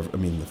federal government. I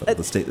mean,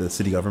 the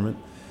city government.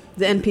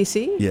 The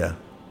NPC? Yeah.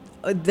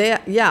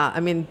 I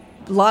mean,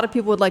 a lot of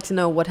people would like to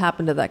know what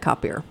happened to that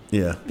copier.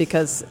 Yeah.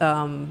 Because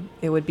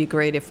it would be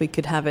great if we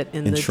could have it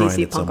in the DC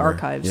Punk somewhere.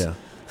 archives. Yeah.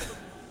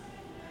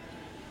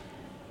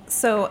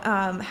 So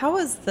how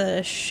is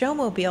the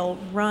Showmobile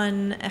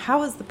run?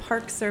 How is the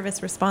Park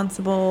Service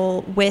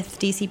responsible with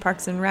DC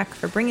Parks and Rec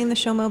for bringing the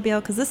Showmobile?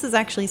 Because this is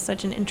actually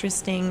such an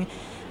interesting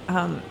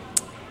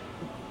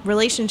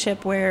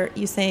relationship where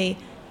you say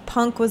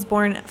punk was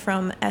born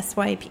from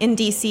SYEP in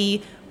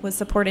DC, was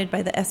supported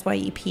by the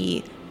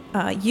SYEP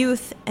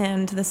youth,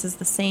 and this is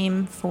the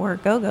same for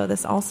Go-Go.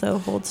 This also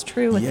holds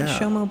true with the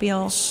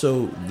Showmobile.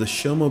 So the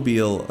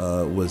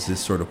Showmobile was this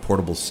sort of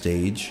portable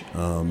stage.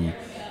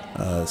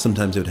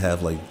 Sometimes it would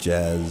have like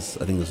jazz,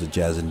 I think it was the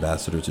jazz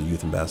ambassadors or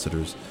youth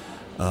ambassadors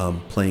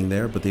playing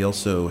there, but they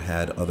also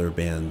had other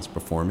bands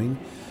performing.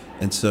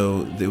 And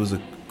so it was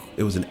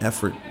an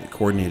effort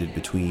coordinated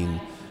between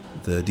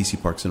the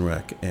DC Parks and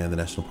Rec and the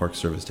National Park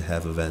Service to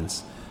have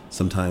events,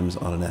 sometimes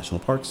on a national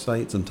park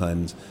site,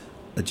 sometimes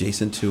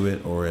adjacent to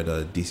it or at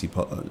a DC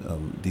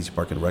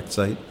Park and Rec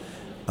site.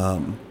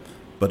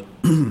 But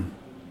a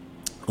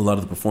lot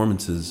of the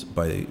performances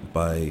by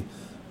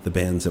the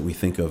bands that we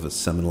think of as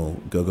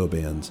seminal go-go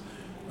bands,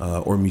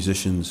 or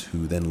musicians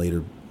who then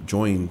later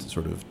joined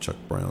sort of Chuck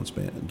Brown's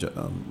band,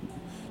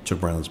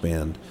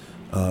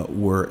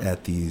 were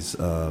at these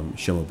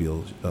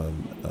Showmobile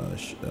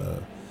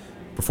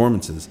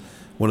performances.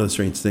 One of the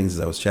strange things is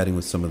I was chatting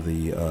with some of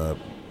the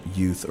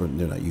youth, or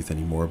they're not youth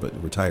anymore, but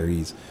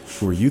retirees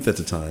who were youth at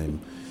the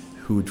time,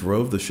 who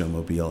drove the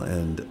Showmobile,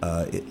 and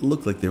it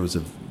looked like there was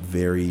a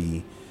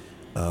very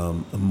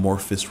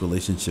amorphous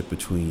relationship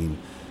between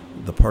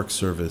the Park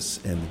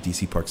Service and the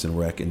DC Parks and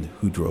Rec, and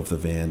who drove the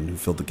van, who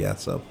filled the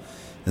gas up.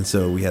 And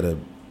so we had a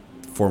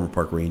former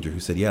park ranger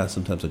who said, yeah,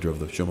 sometimes I drove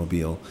the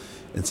Showmobile,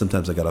 and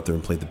sometimes I got up there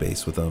and played the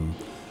bass with them.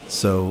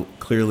 So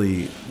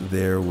clearly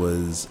there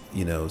was,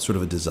 sort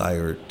of a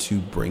desire to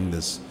bring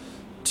this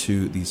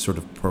to these sort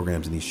of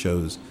programs and these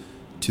shows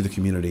to the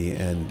community,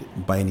 and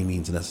by any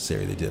means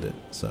necessary, they did it.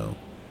 So,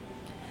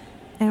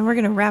 and we're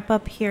going to wrap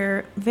up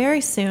here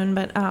very soon.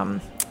 But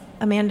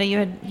Amanda,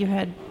 you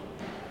had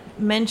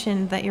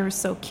mentioned that you were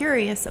so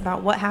curious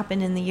about what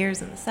happened in the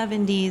years in the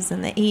 70s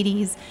and the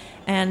 80s,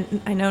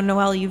 and I know,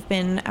 Noelle, you've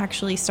been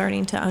actually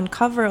starting to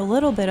uncover a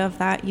little bit of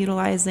that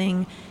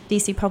utilizing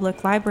DC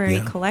Public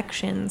Library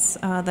collections.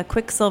 The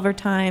Quicksilver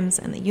Times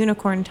and the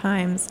Unicorn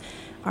Times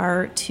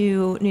are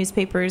two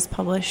newspapers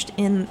published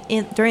in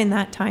during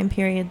that time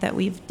period that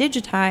we've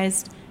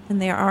digitized,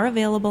 and they are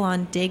available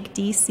on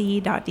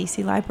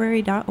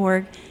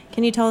digdc.dclibrary.org.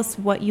 Can you tell us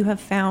what you have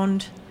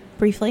found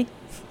briefly?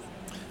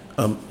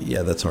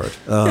 Yeah, that's hard.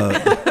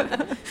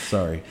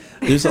 Sorry.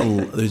 There's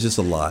just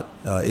a lot.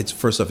 It's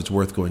first off, it's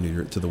worth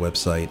going to the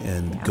website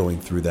and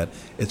going through that.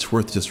 It's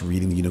worth just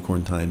reading the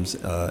Unicorn Times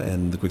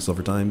and the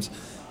Quicksilver Times.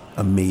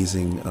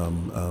 Amazing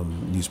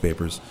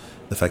newspapers.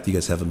 The fact that you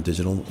guys have them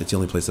digital, it's the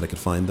only place that I could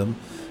find them.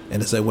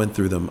 And as I went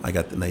through them, I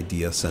got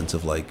a sense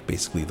of like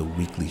basically the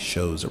weekly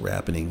shows that were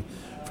happening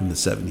from the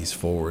 70s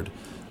forward.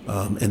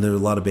 And there are a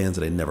lot of bands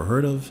that I'd never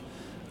heard of.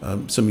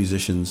 Some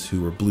musicians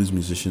who were blues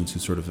musicians who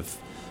sort of have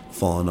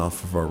fallen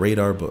off of our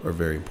radar but are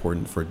very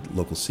important for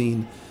local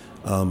scene.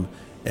 And,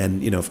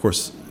 of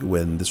course,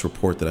 when this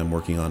report that I'm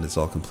working on is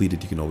all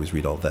completed, you can always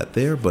read all that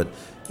there. But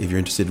if you're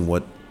interested in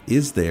what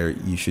is there,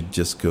 you should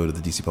just go to the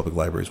DC Public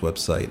Library's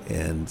website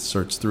and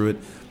search through it.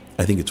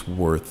 I think it's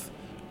worth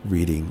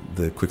reading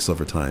the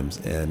Quicksilver Times,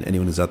 and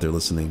anyone who's out there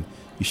listening,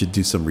 you should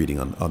do some reading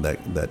on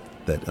that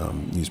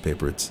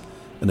newspaper. It's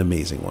an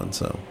amazing one.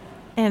 So.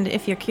 And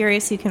if you're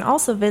curious, you can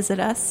also visit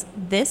us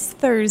this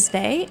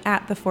Thursday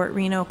at the Fort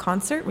Reno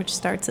concert, which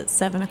starts at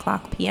 7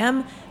 o'clock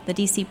p.m. The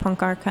DC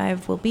Punk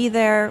Archive will be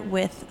there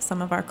with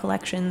some of our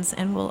collections,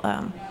 and we'll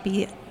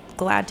be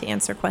glad to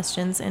answer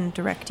questions and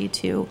direct you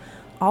to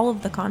all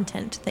of the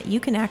content that you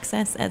can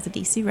access as a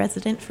DC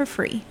resident for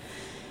free.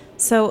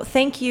 So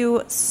thank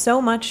you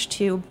so much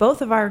to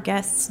both of our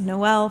guests.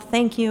 Noelle,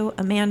 thank you.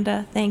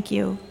 Amanda, thank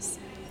you.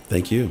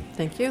 Thank you.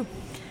 Thank you.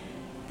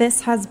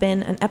 This has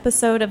been an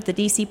episode of the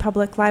DC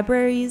Public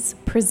Library's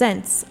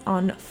Presents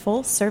on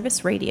Full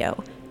Service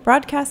Radio,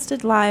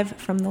 broadcasted live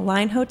from the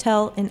Line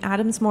Hotel in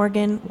Adams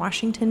Morgan,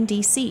 Washington,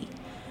 D.C.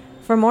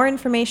 For more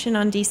information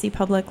on DC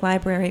Public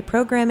Library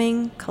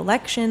programming,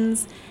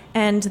 collections,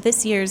 and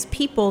this year's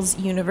People's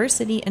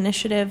University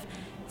Initiative,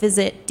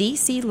 visit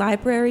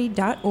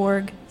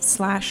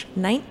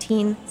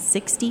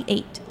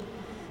dclibrary.org/1968.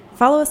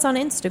 Follow us on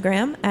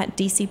Instagram at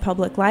DC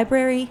Public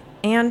Library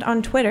and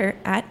on Twitter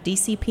at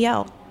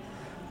DCPL.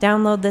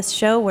 Download this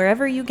show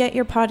wherever you get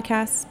your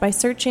podcasts by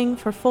searching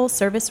for Full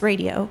Service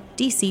Radio,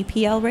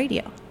 DCPL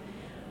Radio.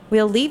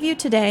 We'll leave you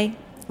today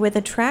with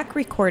a track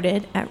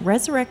recorded at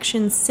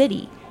Resurrection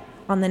City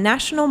on the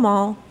National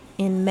Mall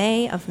in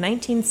May of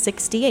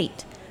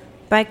 1968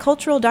 by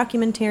cultural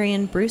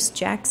documentarian Bruce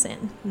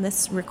Jackson.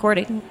 This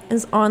recording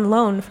is on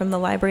loan from the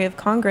Library of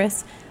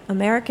Congress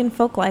American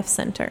Folklife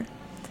Center.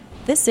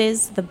 This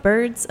is The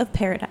Birds of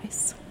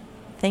Paradise.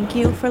 Thank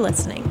you for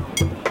listening.